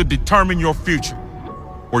should determine your future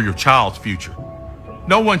or your child's future.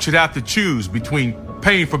 No one should have to choose between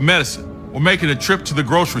paying for medicine or making a trip to the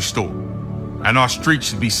grocery store. And our streets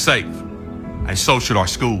should be safe, and so should our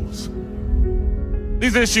schools.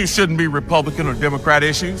 These issues shouldn't be Republican or Democrat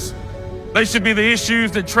issues. They should be the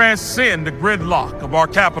issues that transcend the gridlock of our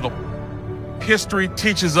capital. History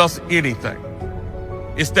teaches us anything.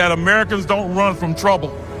 It's that Americans don't run from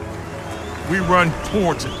trouble. We run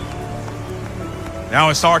towards it. Now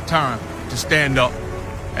it's our time to stand up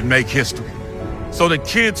and make history, so that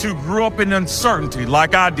kids who grew up in uncertainty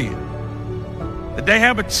like I did, that they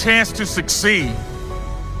have a chance to succeed,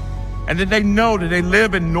 and that they know that they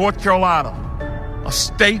live in North Carolina, a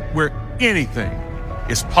state where anything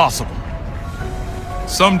is possible.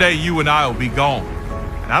 Someday you and I will be gone,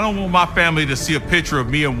 and I don't want my family to see a picture of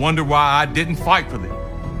me and wonder why I didn't fight for them.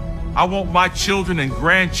 I want my children and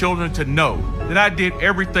grandchildren to know that I did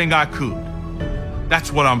everything I could.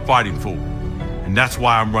 That's what I'm fighting for, and that's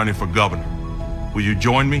why I'm running for governor. Will you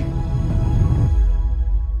join me?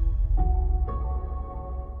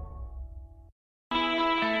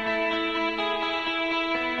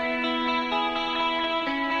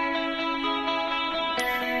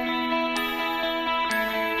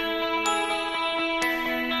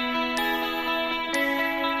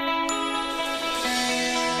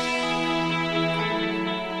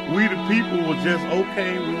 We the people were just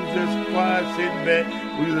okay. We was just quiet, sitting back.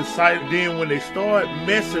 We was excited. Then when they start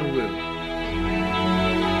messing with it,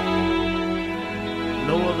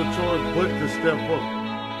 no other choice but to step up.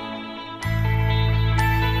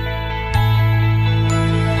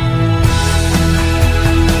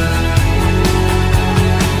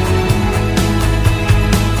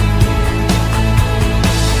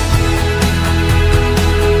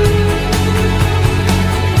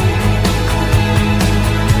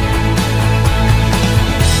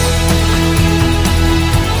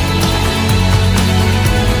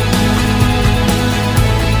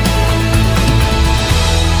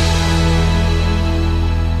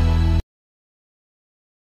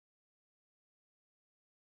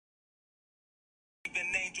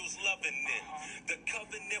 The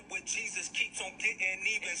covenant with Jesus keeps on getting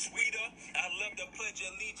even sweeter. I love to pledge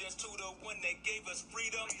allegiance to the one that gave us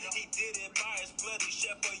freedom. He did it by his blood, he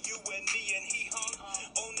shed for you and me, and he hung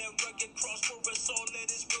on that rugged cross for us all.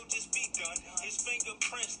 Let his will just be done. His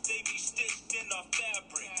fingerprints, they be stitched in our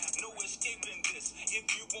fabric. No escaping this.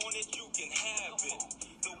 If you want it, you can have it.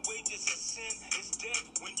 The wages of sin is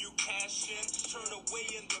death when you cash in. Turn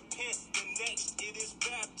away and repent. The next, it is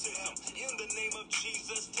baptism. In the name of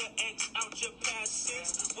Jesus, to X out your past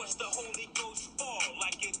sins. Watch the Holy Ghost fall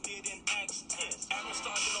like it did in Acts 10. After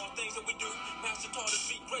starting all things that we do, Pastor taught us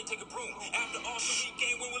be great, take a broom. After awesome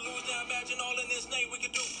weekend when we lose, now imagine all in this name we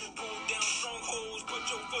could do. Pull down strongholds, put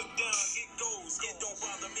your foot down.